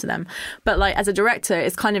can chat to them. But like as a director,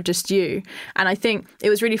 it's kind of just you. And I think it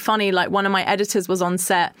was really funny. Like one of my editors was on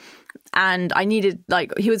set, and I needed,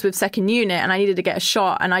 like, he was with second unit, and I needed to get a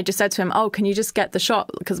shot, and I just said to him, "Oh, can you just get the shot?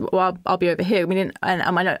 Because I'll be over here." We didn't, and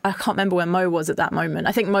I can't remember where Mo was at that moment.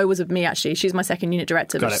 I think Mo was with me actually. She's my second unit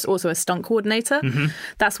director, but she's also a stunt coordinator.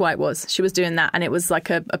 That's why it was. She was doing that, and it was like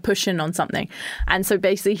a push in on something. And so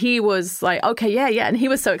basically, he was like, "Okay, yeah," and he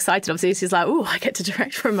was so excited. Obviously, he's like, "Oh, I get to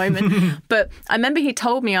direct for a moment." But I remember he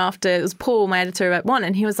told me after, it was Paul, my editor at One,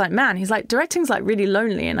 and he was like, "Man, he's like, directing's like really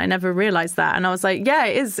lonely," and I never realized that. And I was like, "Yeah,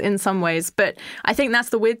 it is in some ways." But I think that's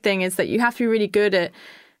the weird thing, is that you have to be really good at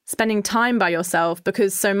spending time by yourself,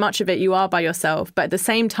 because so much of it you are by yourself. But at the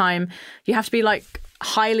same time, you have to be like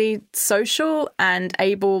highly social and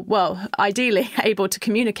ideally able to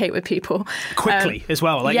communicate with people quickly as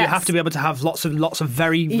well. Like you have to be able to have lots of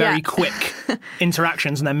very quick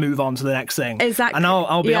interactions and then move on to the next thing. Exactly. And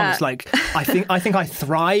I'll be honest, like I think I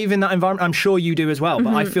thrive in that environment. I'm sure you do as well,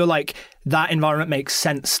 but I feel like that environment makes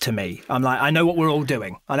sense to me. I'm like, I know what we're all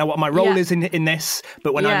doing. I know what my role is in this,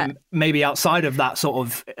 but when I'm maybe outside of that sort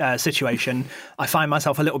of situation, I find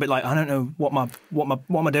myself a little bit like, I don't know what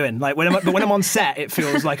am I doing. Like when I'm on set, it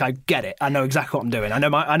feels like I get it. I know exactly what I'm doing. I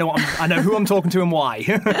know who I'm talking to and why.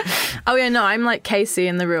 Oh yeah, no, I'm like Casey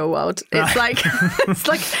in the real world. It's like it's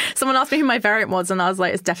like someone asked me who my variant was, and I was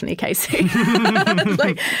like, it's definitely Casey.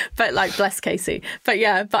 But bless Casey. But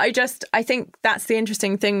I think that's the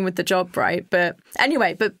interesting thing with the job. Right. But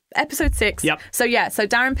anyway, episode 6. Yep. So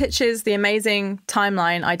Darren pitches the amazing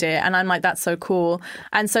timeline idea, and I'm like, that's so cool.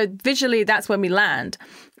 And so visually, that's when we land.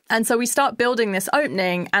 And so we start building this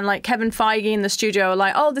opening, and like Kevin Feige in the studio are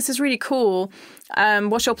like, "Oh, this is really cool.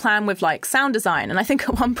 What's your plan with like sound design?" And I think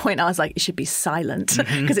at one point I was like, "It should be silent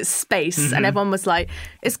because it's space." And everyone was like,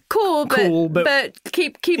 "It's cool, but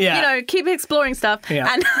keep keep exploring stuff."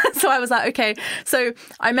 Yeah. And so I was like, "Okay." So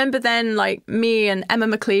I remember then like me and Emma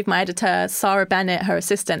McCleve, my editor, Sarah Bennett, her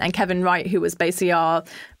assistant, and Kevin Wright, who was basically our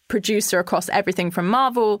producer across everything from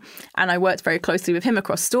Marvel, and I worked very closely with him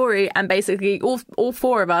across story, and basically all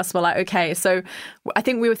four of us were like, okay, so I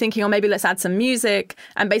think we were thinking, maybe let's add some music.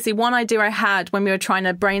 And basically one idea I had when we were trying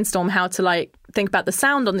to brainstorm how to like think about the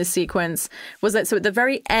sound on this sequence was that, so at the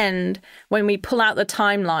very end, when we pull out the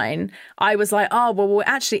timeline, I was like, oh, well, we're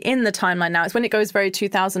actually in the timeline now. It's when it goes very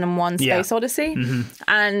 2001 Space Odyssey.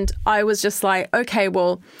 And I was just like, okay,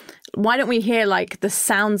 well, why don't we hear like the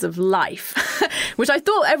sounds of life? Which I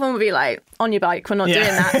thought everyone would be like, on your bike, we're not doing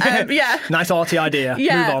that. Nice arty idea.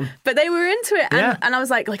 Move on. But they were into it. And I was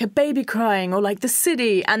like a baby crying, or like the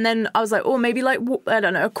city. And then I was like, maybe like, I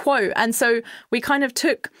don't know, a quote. And so we kind of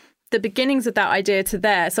took the beginnings of that idea to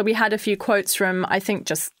there. So we had a few quotes from, I think,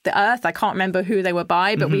 just the Earth. I can't remember who they were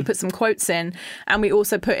by, but we put some quotes in, and we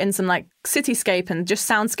also put in some like cityscape and just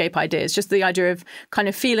soundscape ideas, just the idea of kind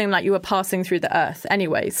of feeling like you were passing through the Earth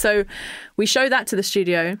anyway. So we showed that to the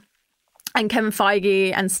studio, and Kevin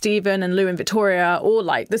Feige and Stephen and Lou and Victoria all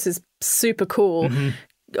like, this is super cool.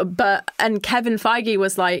 And Kevin Feige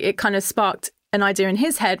was like, it kind of sparked an idea in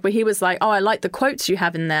his head where he was like, oh, I like the quotes you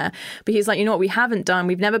have in there. But he's like, you know what we haven't done?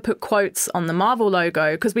 We've never put quotes on the Marvel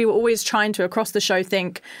logo, because we were always trying to, across the show,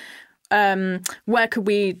 think, where could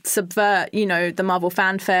we subvert, you know, the Marvel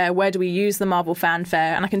fanfare? Where do we use the Marvel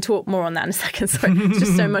fanfare? And I can talk more on that in a second. Sorry, it's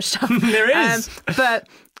just so much stuff. There is. But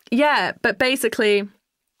basically,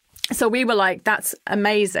 so we were like, that's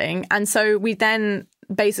amazing. And so we then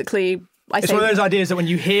basically... It's one of those ideas that when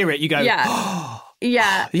you hear it, you go,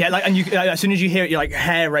 Yeah. Yeah, like, and you, as soon as you hear it, you're like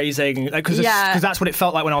hair raising, because that's what it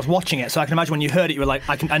felt like when I was watching it. So I can imagine when you heard it, you were like,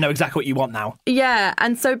 I know exactly what you want now. Yeah,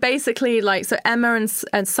 and so basically, like, so Emma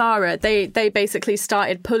and Sarah, they basically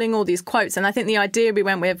started pulling all these quotes, and I think the idea we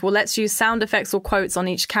went with, well, let's use sound effects or quotes on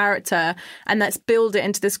each character, and let's build it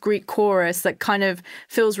into this Greek chorus that kind of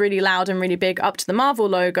feels really loud and really big up to the Marvel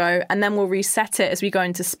logo, and then we'll reset it as we go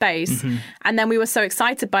into space. And then we were so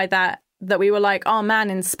excited by that we were like, oh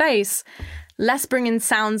man, in space, let's bring in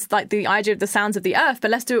sounds, like the idea of the sounds of the Earth,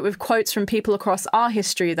 but let's do it with quotes from people across our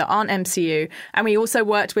history that aren't MCU. And we also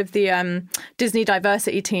worked with the Disney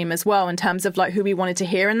diversity team as well in terms of like who we wanted to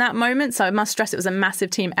hear in that moment. So I must stress it was a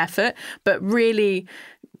massive team effort, but really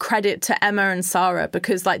credit to Emma and Sarah,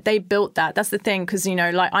 because like they built that. That's the thing, because, you know,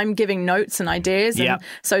 like I'm giving notes and ideas, and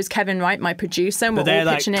so is Kevin Wright, my producer, and but they're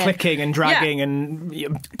all pitching like clicking and dragging and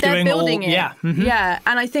they're doing building all, it. Yeah.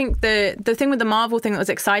 And I think the thing with the Marvel thing that was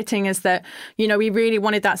exciting is that, you know, we really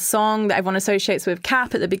wanted that song that everyone associates with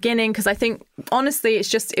Cap at the beginning, because I think honestly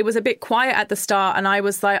it was a bit quiet at the start, and I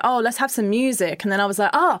was like, oh, let's have some music, and then I was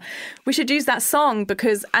like, oh, we should use that song,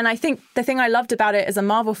 because, and I think the thing I loved about it as a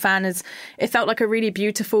Marvel fan is it felt like a really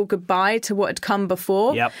beautiful goodbye to what had come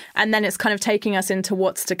before, and then it's kind of taking us into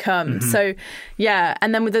what's to come. So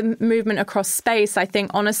and then with the movement across space, I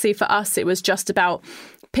think honestly for us it was just about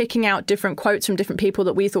picking out different quotes from different people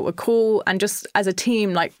that we thought were cool, and just as a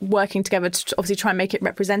team, like working together to obviously try and make it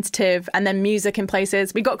representative, and then music in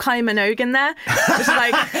places. We got Kylie Minogue in there, which is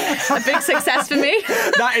like a big success for me.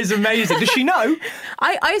 That is amazing. Does she know?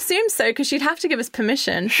 I assume so, because she'd have to give us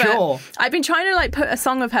permission. Sure. But I've been trying to like put a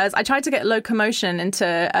song of hers. I tried to get Locomotion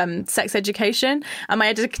into Sex Education, and my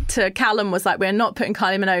editor Callum was like, we're not putting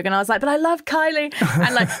Kylie Minogue, and I was like, but I love Kylie,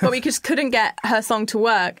 and like, but we just couldn't get her song to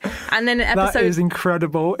work. And then an episode, that is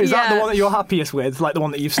incredible. Is that the one that you're happiest with? Like the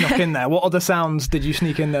one that you've snuck in there? What other sounds did you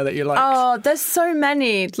sneak in there that you liked? Oh, there's so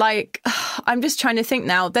many. Like, I'm just trying to think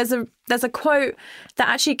now. There's a quote that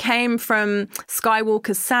actually came from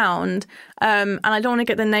Skywalker's Sound, and I don't want to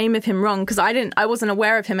get the name of him wrong, because I wasn't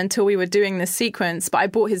aware of him until we were doing this sequence, but I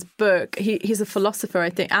bought his book. He's a philosopher,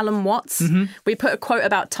 I think, Alan Watts. We put a quote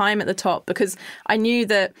about time at the top, because I knew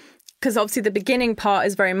that, because obviously the beginning part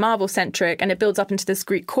is very Marvel-centric, and it builds up into this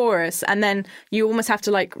Greek chorus, and then you almost have to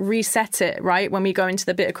like reset it, right, when we go into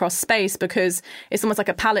the bit across space, because it's almost like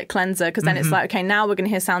a palate cleanser, because then it's like, okay, now we're going to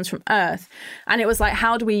hear sounds from Earth. And it was like,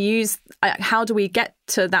 how do we get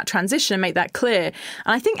to that transition and make that clear?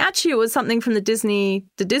 And I think actually it was something from the Disney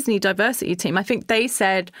diversity team. I think they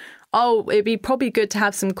said, oh, it'd be probably good to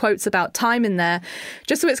have some quotes about time in there,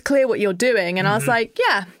 just so it's clear what you're doing. And I was like,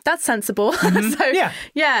 yeah, that's sensible. And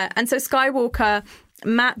so Skywalker,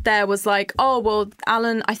 Matt there was like, oh, well,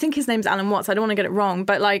 Alan, I think his name's Alan Watts, I don't want to get it wrong,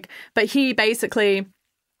 but he basically...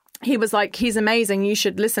 he was like, he's amazing, you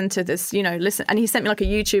should listen to this, you know, listen. And he sent me like a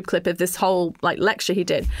YouTube clip of this whole like lecture he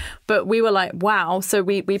did. But we were like, wow. So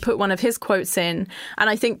we put one of his quotes in. And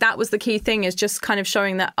I think that was the key thing, is just kind of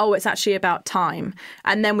showing that, oh, it's actually about time.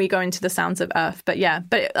 And then we go into the sounds of Earth. But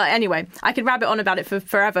anyway, I could rabbit on about it for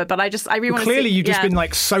forever, but I really want to Clearly you've just been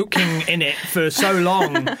like soaking in it for so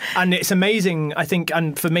long. And it's amazing, I think,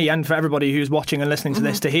 and for me and for everybody who's watching and listening to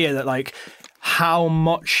this, to hear that like, how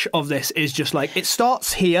much of this is just like, it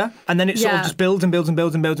starts here and then it sort of just builds and builds and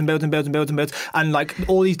builds and builds and builds and builds and builds and builds, and like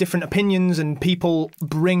all these different opinions and people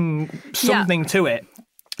bring something to it,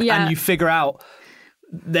 and you figure out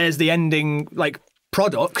there's the ending like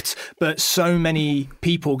product, but so many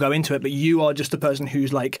people go into it, but you are just the person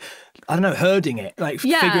who's like, I don't know, herding it, like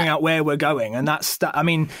figuring out where we're going. And that's that. I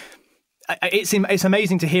mean, it's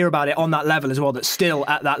amazing to hear about it on that level as well, that still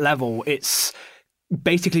at that level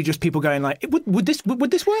basically just people going like, would this work?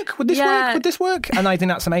 Would this work? Would this work? And I think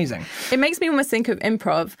that's amazing. It makes me almost think of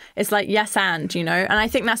improv. It's like yes and, you know, and I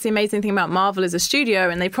think that's the amazing thing about Marvel as a studio,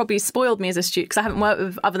 and they probably spoiled me as a studio because I haven't worked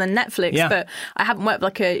with other than Netflix, but I haven't worked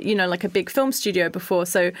like a big film studio before.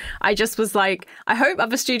 So I just was like, I hope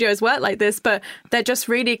other studios work like this, but they're just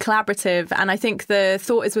really collaborative. And I think the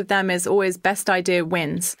thought is with them is always best idea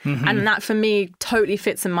wins. And that for me totally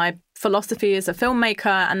fits in my philosophy as a filmmaker,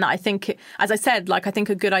 and that I think, as I said, like I think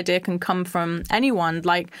a good idea can come from anyone.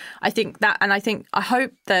 Like I think that, and I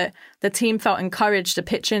hope that the team felt encouraged to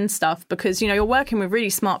pitch in stuff because, you know, you're working with really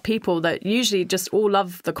smart people that usually just all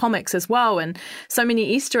love the comics as well, and so many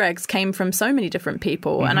Easter eggs came from so many different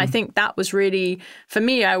people. And I think that was really, for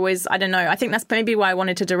me, I don't know, I think that's maybe why I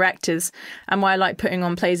wanted to direct and why I like putting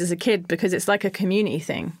on plays as a kid, because it's like a community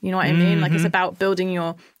thing, you know what I mean? Like it's about building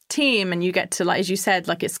your team, and you get to, like, as you said,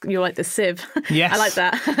 like you're like the sieve. Yes. I like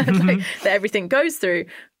that. Like, that everything goes through.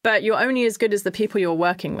 But you're only as good as the people you're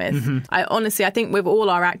working with. I think with all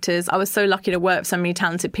our actors, I was so lucky to work with so many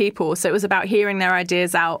talented people. So it was about hearing their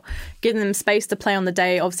ideas out, giving them space to play on the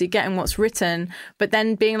day, obviously getting what's written, but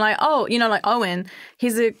then being like, oh, you know, like Owen,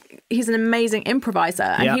 he's an amazing improviser,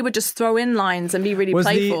 and he would just throw in lines and be really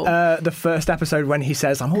playful. The first episode when he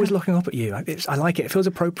says, "I'm always looking up at you," I like it. It feels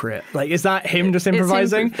appropriate. Like, is that him just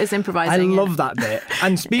improvising? It's improvising. I love that bit.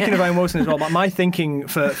 And speaking of Owen Wilson as well, my thinking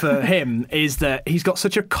for him is that he's got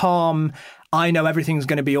such a calm, I know everything's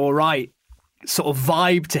going to be all right sort of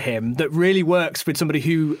vibe to him that really works with somebody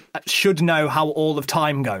who should know how all of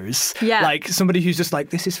time goes. Yeah. Like somebody who's just like,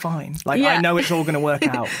 this is fine. Like, I know it's all going to work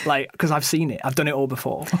out. Like, because I've seen it. I've done it all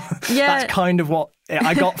before. Yeah. That's kind of what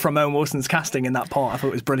I got from Owen Wilson's casting in that part. I thought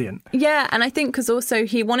it was brilliant. Yeah, and I think because also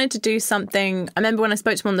he wanted to do something. I remember when I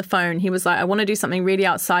spoke to him on the phone, he was like, I want to do something really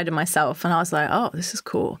outside of myself. And I was like, oh, this is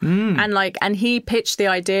cool. And he pitched the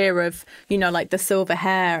idea of, you know, like the silver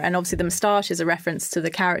hair, and obviously the moustache is a reference to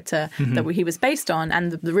the character that he was based on,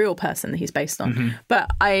 and the real person that he's based on. But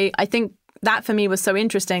I think that for me was so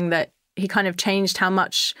interesting that he kind of changed how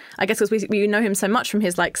much, I guess, because we know him so much from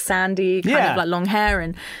his like sandy kind of like long hair,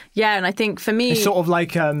 and and I think for me, it's sort of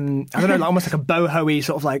like I don't know, like almost like a boho-y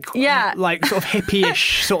sort of like sort of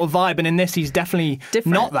hippie-ish sort of vibe, and in this he's definitely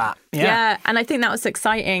different. Not that. Yeah, and I think that was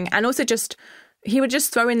exciting, and also just. He would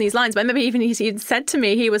just throw in these lines. But I remember even he said to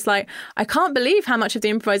me, he was like, I can't believe how much of the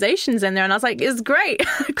improvisation's in there. And I was like, it's great.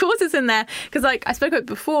 Of course it's in there. Because like I spoke about it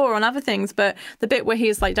before on other things, but the bit where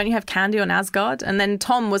he's like, don't you have candy on Asgard? And then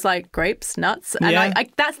Tom was like, grapes, nuts. And I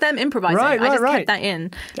that's them improvising. I just kept that in.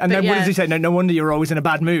 And then what does he say? No wonder you're always in a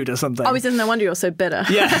bad mood or something. Oh, he says, no wonder you're so bitter.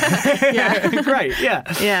 Yeah. Great.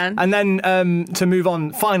 Yeah. And then to move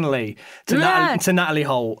on finally to Natalie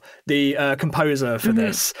Holt, the composer for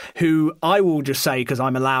this, who I will just say, because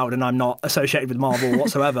I'm allowed and I'm not associated with Marvel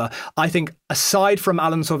whatsoever, I think aside from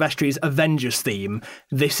Alan Silvestri's Avengers theme,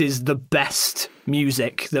 this is the best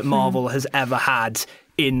music that Marvel has ever had.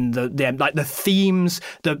 In the themes,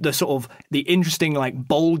 the sort of the interesting like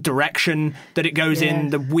bold direction that it goes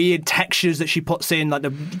in, the weird textures that she puts in, like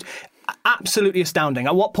the absolutely astounding.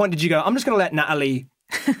 At what point did you go, I'm just going to let Natalie,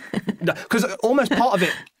 because almost part of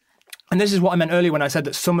it. And this is what I meant earlier when I said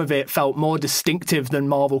that some of it felt more distinctive than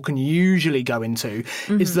Marvel can usually go into,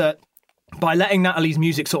 is that by letting Natalie's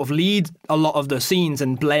music sort of lead a lot of the scenes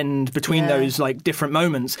and blend between those like different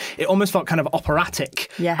moments, it almost felt kind of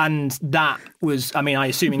operatic. Yeah. And that was, I mean, I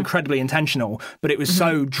assume incredibly intentional, but it was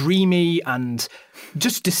so dreamy and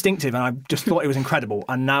just distinctive, and I just thought it was incredible.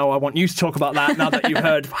 And now I want you to talk about that now that you've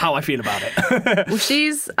heard how I feel about it. Well,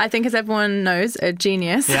 she's, I think as everyone knows, a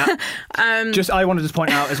genius. Yeah. I wanted to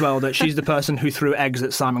point out as well that she's the person who threw eggs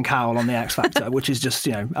at Simon Cowell on the X Factor, which is just,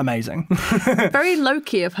 you know, amazing. Very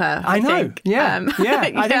low-key of her, I know. think. Yeah.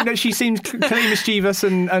 I think that she seems clearly mischievous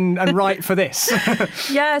and right for this.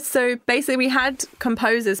 Yeah, so basically we had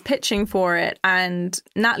composers pitching for it, and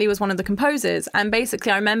Natalie was one of the composers. And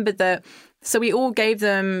basically I remember that. So we all gave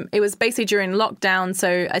them, it was basically during lockdown,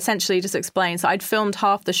 so essentially just explain. So I'd filmed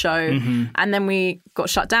half the show and then we got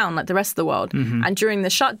shut down like the rest of the world. And during the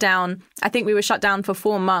shutdown, I think we were shut down for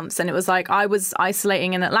 4 months, and it was like I was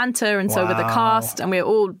isolating in Atlanta, and so were the cast, and we were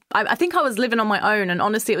all, I think I was living on my own, and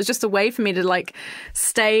honestly it was just a way for me to like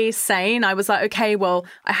stay sane. I was like, okay, well,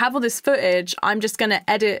 I have all this footage, I'm just going to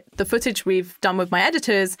edit the footage we've done with my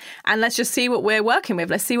editors, and let's just see what we're working with.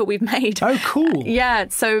 Let's see what we've made. Oh, cool. Yeah,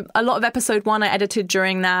 so a lot of episode 1 I edited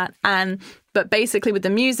during that, and But basically with the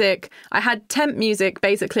music, I had temp music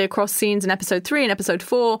basically across scenes in episode 3 and episode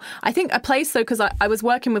 4. I think I placed, though, because I was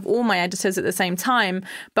working with all my editors at the same time.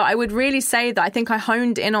 But I would really say that I think I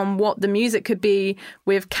honed in on what the music could be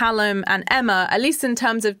with Callum and Emma, at least in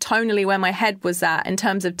terms of tonally where my head was at, in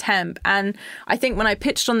terms of temp. And I think when I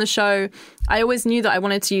pitched on the show, I always knew that I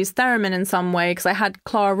wanted to use theremin in some way because I had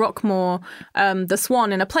Clara Rockmore, The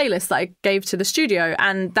Swan, in a playlist that I gave to the studio.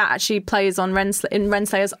 And that actually plays on in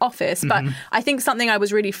Renslayer's office. But I think something I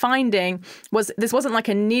was really finding was this wasn't like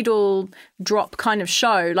a needle drop kind of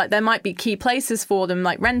show. Like there might be key places for them,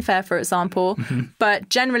 like Ren Fair, for example. But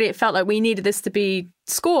generally it felt like we needed this to be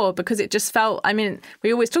score because it just felt, I mean,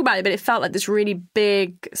 we always talk about it, but it felt like this really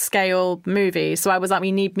big scale movie. So I was like,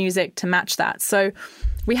 we need music to match that. So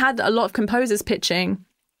we had a lot of composers pitching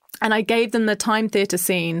and I gave them the Time Theatre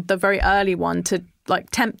scene, the very early one, to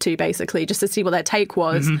like temp to basically just to see what their take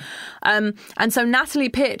was. And so Natalie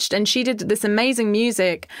pitched and she did this amazing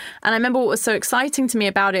music. And I remember what was so exciting to me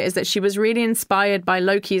about it is that she was really inspired by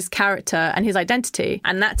Loki's character and his identity.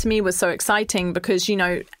 And that to me was so exciting because, you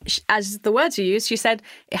know, as the words you used, she said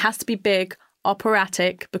it has to be big,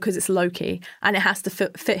 operatic because it's Loki and it has to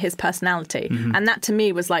fit his personality. And that to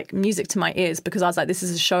me was like music to my ears because I was like, this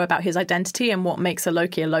is a show about his identity and what makes a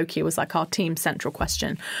Loki was like our team's central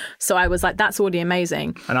question. So I was like, that's already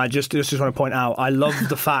amazing. And I just want to point out, I love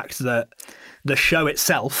the fact that the show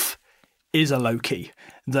itself is a Loki.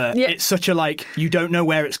 That it's such a like, you don't know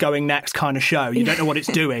where it's going next kind of show. You don't know what it's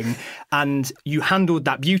doing. And you handled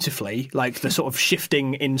that beautifully, like the sort of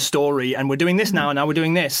shifting in story. And we're doing this now, and now we're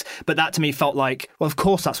doing this. But that to me felt like, well, of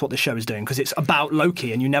course that's what the show is doing because it's about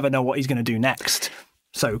Loki and you never know what he's going to do next.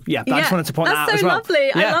 So, I just wanted to point that out as well. That's so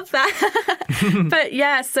lovely. I love that. But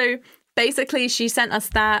yeah, so basically she sent us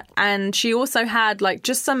that and she also had like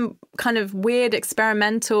just some kind of weird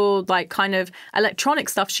experimental like kind of electronic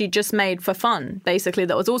stuff she just made for fun basically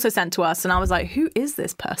that was also sent to us and I was like, who is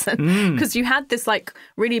this person? Because you had this like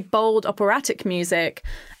really bold operatic music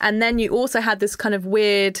and then you also had this kind of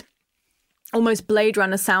weird almost Blade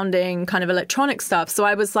Runner sounding kind of electronic stuff. So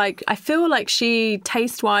I was like, I feel like she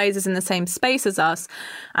taste-wise is in the same space as us.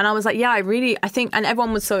 And I was like, yeah, I think, and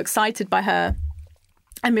everyone was so excited by her.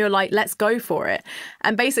 And we were like, let's go for it.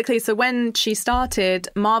 And basically, so when she started,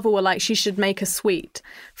 Marvel were like, she should make a suite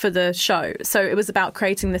for the show. So it was about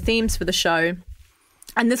creating the themes for the show.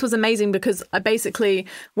 And this was amazing because I basically,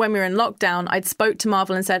 when we were in lockdown, I'd spoke to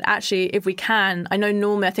Marvel and said, actually, if we can, I know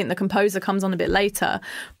normally I think the composer comes on a bit later,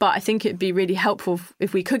 but I think it'd be really helpful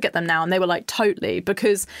if we could get them now. And they were like, totally,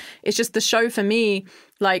 because it's just the show for me.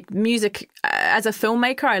 Like music, as a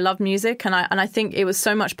filmmaker, I love music and I think it was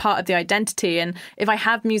so much part of the identity. And if I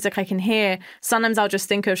have music I can hear, sometimes I'll just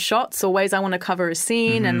think of shots or ways I want to cover a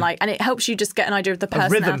scene and it helps you just get an idea of the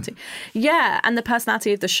personality. Yeah, and the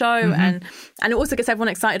personality of the show and it also gets everyone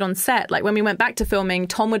excited on set. Like when we went back to filming,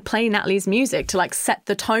 Tom would play Natalie's music to like set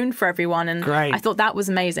the tone for everyone and I thought that was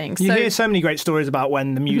amazing. You hear so many great stories about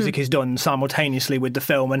when the music is done simultaneously with the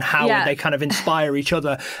film and how they kind of inspire each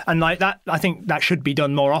other. And like that, I think that should be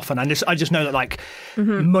done more often. I just know that like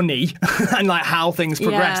money and like how things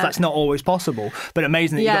progress, that's not always possible. But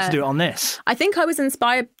amazing that you got to do it on this. I think I was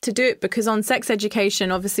inspired to do it because on Sex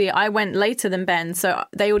Education, obviously I went later than Ben, so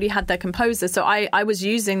they already had their composer. So I was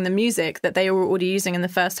using the music that they were already using in the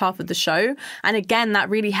first half of the show. And again, that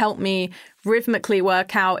really helped me rhythmically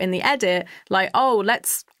work out in the edit, like, oh,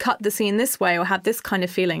 let's cut the scene this way or have this kind of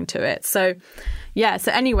feeling to it. So yeah,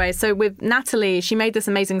 so anyway, so with Natalie, she made this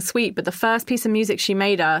amazing suite, but the first piece of music she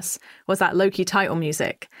made us was that Loki title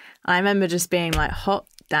music. I remember just being like, hot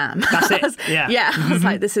damn. That's it. Yeah. I was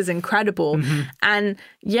like, this is incredible. And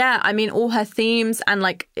yeah, I mean, all her themes and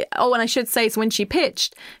like, oh, and I should say, so when she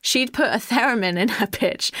pitched, she'd put a theremin in her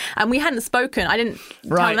pitch and we hadn't spoken. I didn't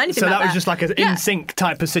tell them anything about that. So that was just like an in-sync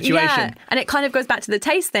type of situation. Yeah. And it kind of goes back to the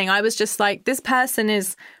taste thing. I was just like, this person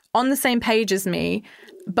is on the same page as me,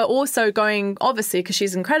 but also going, obviously, because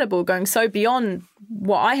she's incredible, going so beyond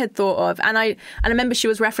what I had thought of. And I remember she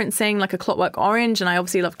was referencing like A Clockwork Orange, and I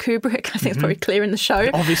obviously love Kubrick. I think it's probably clear in the show.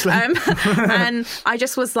 Obviously. And I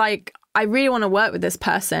just was like, I really want to work with this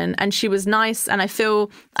person. And she was nice. And I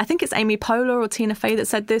think it's Amy Poehler or Tina Fey that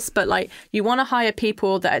said this, but like, you want to hire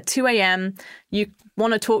people that at 2 a.m. you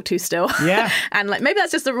want to talk to still. Yeah. And like, maybe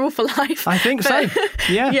that's just a rule for life. I think so.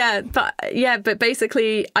 Yeah. But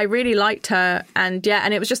basically I really liked her and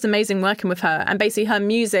it was just amazing working with her. And basically her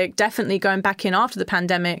music definitely going back in after the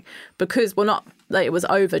pandemic because, well, not like it was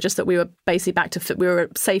over, just that we were basically back to, we were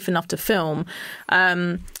safe enough to film.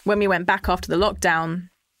 When we went back after the lockdown,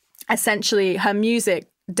 essentially her music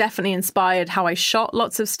definitely inspired how I shot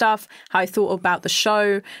lots of stuff, how I thought about the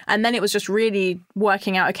show. And then it was just really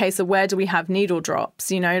working out, okay, so where do we have needle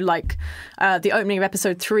drops? You know, like the opening of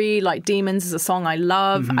episode 3, like Demons is a song I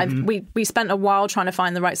love. We spent a while trying to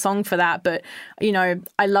find the right song for that, but, you know,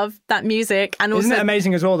 I love that music. And also, isn't it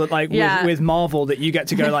amazing as well that like with Marvel that you get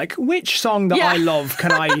to go like, which song that I love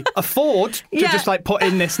can I afford to just like put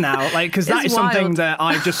in this now? Like, because that is wild. Something that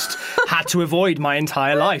I just had to avoid my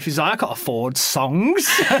entire life. Is like, I can't afford songs.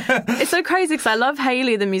 It's so crazy because I love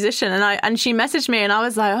Hayley, the musician, and she messaged me and I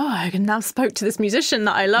was like, oh, I now spoke to this musician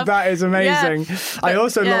that I love. That is amazing. Yeah. I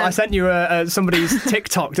also love, I sent you somebody's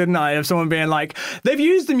TikTok, didn't I, of someone being like, they've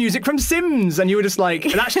used the music from Sims, and you were just like,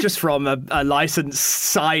 that's just from a licensed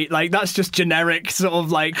site, like that's just generic sort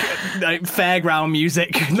of like fairground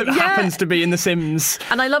music that happens to be in The Sims.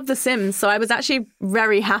 And I love The Sims, so I was actually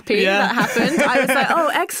very happy that happened. I was like,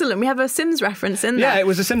 oh, excellent, we have a Sims reference in there. Yeah, it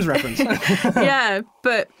was a Sims reference.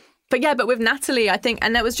 But with Natalie, I think,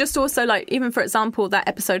 and it was just also like, even for example, that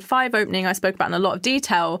episode 5 opening I spoke about in a lot of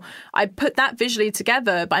detail, I put that visually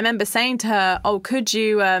together, but I remember saying to her, oh, could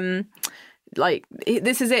you, like,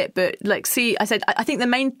 this is it, but like, see, I said, I think the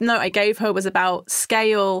main note I gave her was about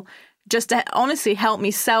scale, just to honestly help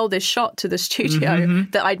me sell this shot to the studio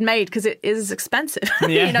that I'd made, because it is expensive,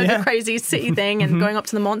 the crazy city thing and going up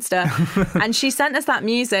to the monster. And she sent us that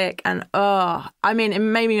music and, I mean, it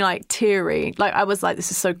made me like teary. Like, I was like,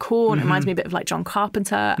 this is so cool. And it reminds me a bit of like John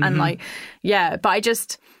Carpenter and like, but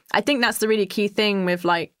I think that's the really key thing with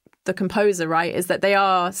like the composer, right? Is that they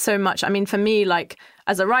are so much, I mean, for me, like,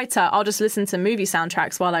 as a writer, I'll just listen to movie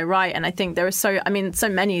soundtracks while I write, and I think there are so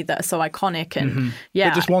many that are so iconic, and They're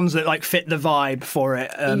just ones that like fit the vibe for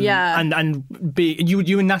it. And be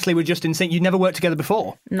you and Natalie were just in sync. You'd never worked together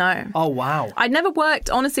before? No. Oh wow. I'd never worked.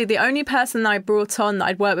 Honestly, the only person that I brought on that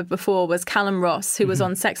I'd worked with before was Callum Ross, who was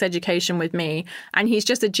on Sex Education with me, and he's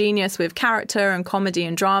just a genius with character and comedy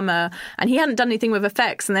and drama. And he hadn't done anything with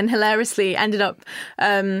effects, and then hilariously ended up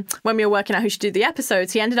when we were working out who should do the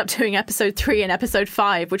episodes, he ended up doing episode 3 and episode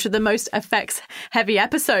 5, which are the most effects heavy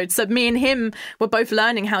episodes. So me and him were both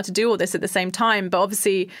learning how to do all this at the same time. But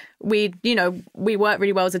obviously we work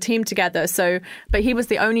really well as a team together. So, but he was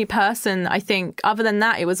the only person, I think, other than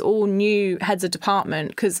that, it was all new heads of department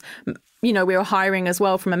because, we were hiring as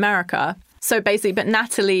well from America. So basically, but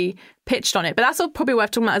Natalie pitched on it. But that's all probably worth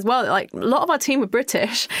talking about as well. Like, a lot of our team were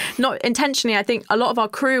British, not intentionally. I think a lot of our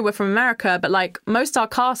crew were from America, but like most of our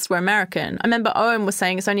cast were American. I remember Owen was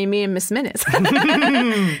saying it's only me and Miss Minutes.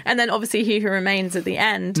 And then obviously He Who Remains at the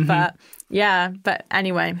end. But but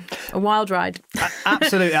anyway, a wild ride.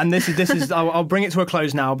 Absolutely. And this is I'll bring it to a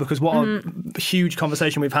close now because what a huge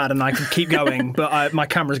conversation we've had, and I can keep going, but my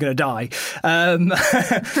camera's going to die.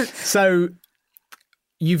 So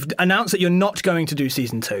you've announced that you're not going to do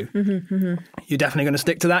season 2. You're definitely going to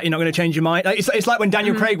stick to that. You're not going to change your mind. It's like when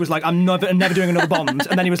Daniel Craig was like, I'm never doing another Bond.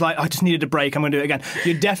 And then he was like, I just needed a break. I'm going to do it again.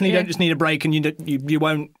 You definitely don't just need a break, and you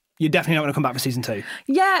won't. You're definitely not going to come back for season 2.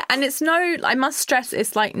 Yeah, and it's I must stress,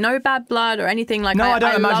 it's like no bad blood or anything like that. No, I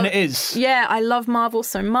don't imagine it is. Yeah, I love Marvel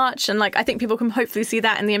so much, and like I think people can hopefully see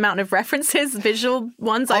that in the amount of references, visual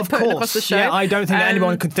ones I've put across the show. Yeah, I don't think that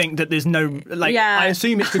anyone could think that there's no, like, I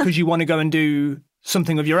assume it's because you want to go and do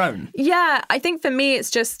something of your own. Yeah, I think for me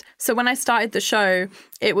it's just, so when I started the show,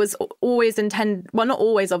 it was always intended, well, not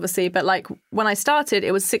always obviously, but like when I started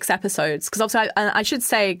it was 6 episodes, because obviously I should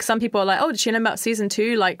say, some people are like, oh, did she know about season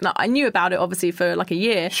 2? Like, no, I knew about it obviously for like a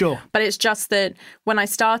year. Sure. But it's just that when I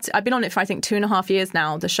started, I've been on it for I think 2.5 years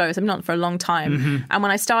now, the show, so I've been on it for a long time. And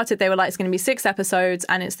when I started they were like, it's going to be 6 episodes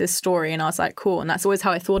and it's this story, and I was like, cool. And that's always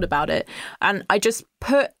how I thought about it, and I just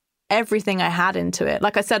put everything I had into it.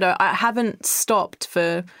 Like I said, I haven't stopped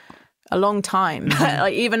for a long time.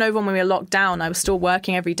 Like, even over when we were locked down, I was still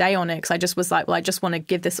working every day on it, because I just was like, well, I just want to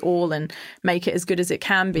give this all and make it as good as it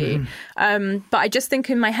can be. But I just think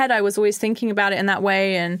in my head, I was always thinking about it in that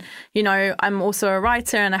way. And, I'm also a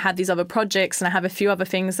writer, and I had these other projects, and I have a few other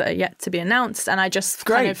things that are yet to be announced. And I just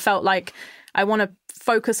kind of felt like I want to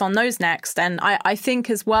focus on those next. And I think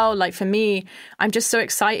as well, like for me, I'm just so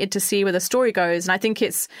excited to see where the story goes. And I think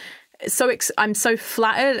I'm so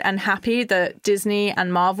flattered and happy that Disney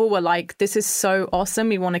and Marvel were like, this is so awesome,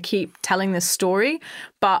 we want to keep telling this story.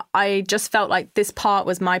 But I just felt like this part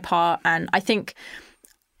was my part, and I think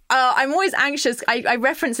I'm always anxious. I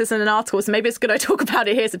reference this in an article, so maybe it's good I talk about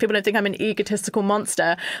it here so people don't think I'm an egotistical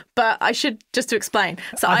monster. But I should, just to explain.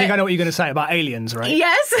 So I think I know what you're going to say about aliens, right?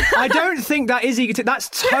 Yes. I don't think that is egotistical. That's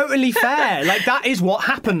totally fair. Like, that is what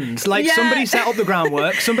happened. Like, somebody set up the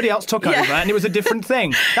groundwork, somebody else took over, and it was a different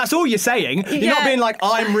thing. That's all you're saying. You're not being like,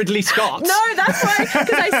 I'm Ridley Scott. No, that's right.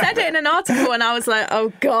 Because I said it in an article, and I was like,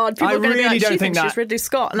 oh, God, people are going to be like, she thinks she's Ridley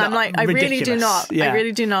Scott. And I'm like, I really do not. I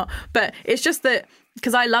really do not. But it's just that,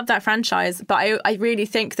 because I love that franchise, but I really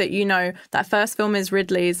think that, you know, that first film is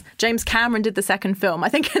Ridley's. James Cameron did the second film. I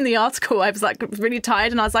think in the article I was like really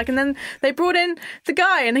tired, and I was like, and then they brought in the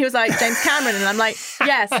guy, and he was like, James Cameron, and I'm like,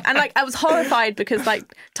 yes. And like, I was horrified because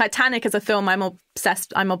like Titanic as a film, I'm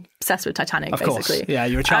obsessed with Titanic, basically. Of course. Yeah,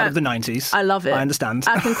 you're a child of the 90s. I love it. I understand.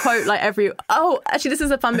 I can quote like actually, this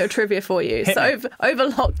is a fun bit of trivia for you. Over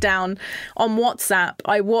lockdown on WhatsApp,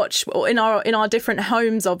 I watched in our different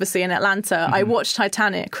homes, obviously in Atlanta, I watched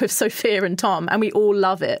Titanic with Sophia and Tom, and we all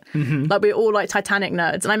love it. Like, we're all like Titanic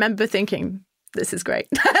nerds. And I remember thinking, this is great.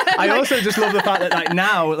 I also just love the fact that like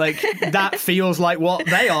now, like, that feels like what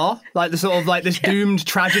they are, like the sort of like this doomed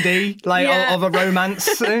tragedy, like of a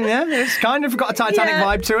romance. Yeah, it's kind of got a Titanic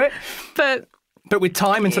vibe to it, but with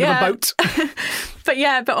time instead of a boat.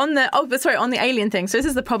 But on the alien thing. So this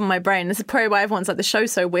is the problem with my brain. This is probably why everyone's like, the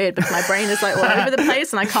show's so weird, because my brain is like all over the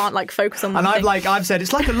place and I can't like focus on one thing. And I've said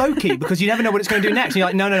it's like a Loki, because you never know what it's going to do next. And you're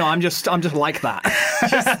like, no, I'm just like that.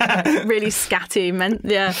 Just really scatty,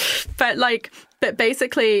 yeah. But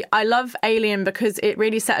basically, I love Alien because it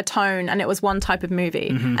really set a tone, and it was one type of movie.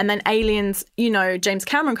 And then Aliens, you know, James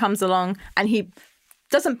Cameron comes along and he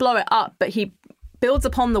doesn't blow it up, but he builds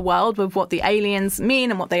upon the world with what the aliens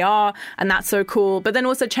mean and what they are, and that's so cool. But then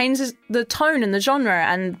also changes the tone and the genre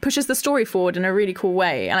and pushes the story forward in a really cool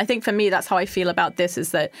way. And I think for me, that's how I feel about this,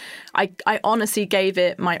 is that I honestly gave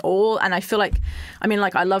it my all. And I feel like, I mean,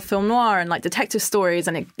 like, I love film noir and like detective stories,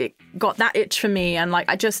 and it got that itch for me. And like,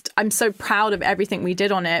 I'm so proud of everything we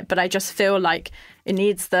did on it, but I just feel like it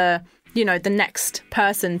needs the next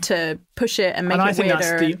person to push it and make it weirder. And I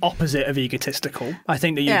think that's the opposite of egotistical. I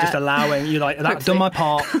think that you're just allowing, you're like, I've done my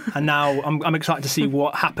part, and now I'm excited to see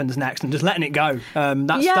what happens next, and just letting it go.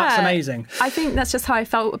 That's amazing. I think that's just how I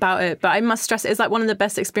felt about it. But I must stress, it's like one of the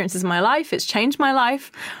best experiences of my life. It's changed my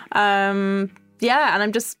life. And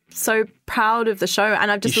I'm just so proud of the show, and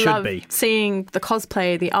I've just loved seeing the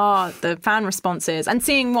cosplay, the art, the fan responses, and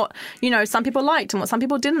seeing what, you know, some people liked and what some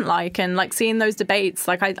people didn't like, and like seeing those debates.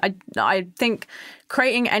 Like, I think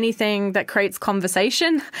creating anything that creates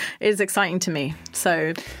conversation is exciting to me.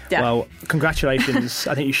 So, yeah. Well, congratulations.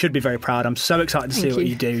 I think you should be very proud. I'm so excited to see what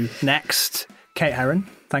you do next. Kate Herron,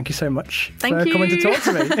 thank you so much for coming to talk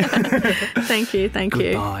to me. Thank you.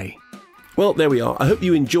 Goodbye. Well, there we are. I hope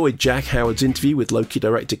you enjoyed Jack Howard's interview with Loki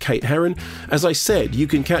director Kate Herron. As I said, you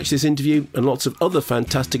can catch this interview and lots of other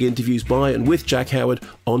fantastic interviews by and with Jack Howard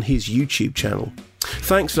on his YouTube channel.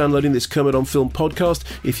 Thanks for downloading this Kermode on Film podcast.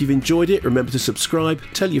 If you've enjoyed it, remember to subscribe,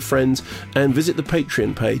 tell your friends, and visit the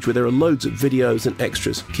Patreon page where there are loads of videos and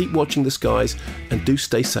extras. Keep watching the skies, and do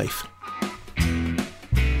stay safe.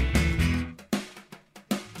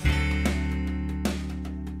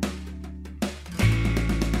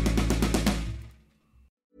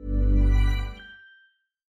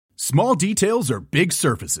 Small details are big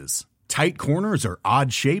surfaces. Tight corners are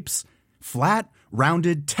odd shapes. Flat,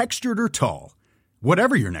 rounded, textured, or tall.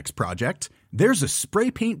 Whatever your next project, there's a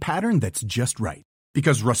spray paint pattern that's just right.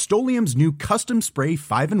 Because Rust-Oleum's new Custom Spray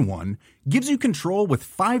 5-in-1 gives you control with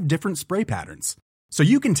 5 different spray patterns. So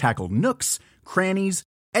you can tackle nooks, crannies,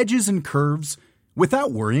 edges, and curves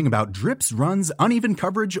without worrying about drips, runs, uneven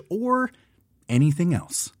coverage, or anything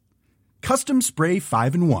else. Custom Spray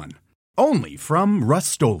 5-in-1. Only from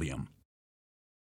Rust-Oleum.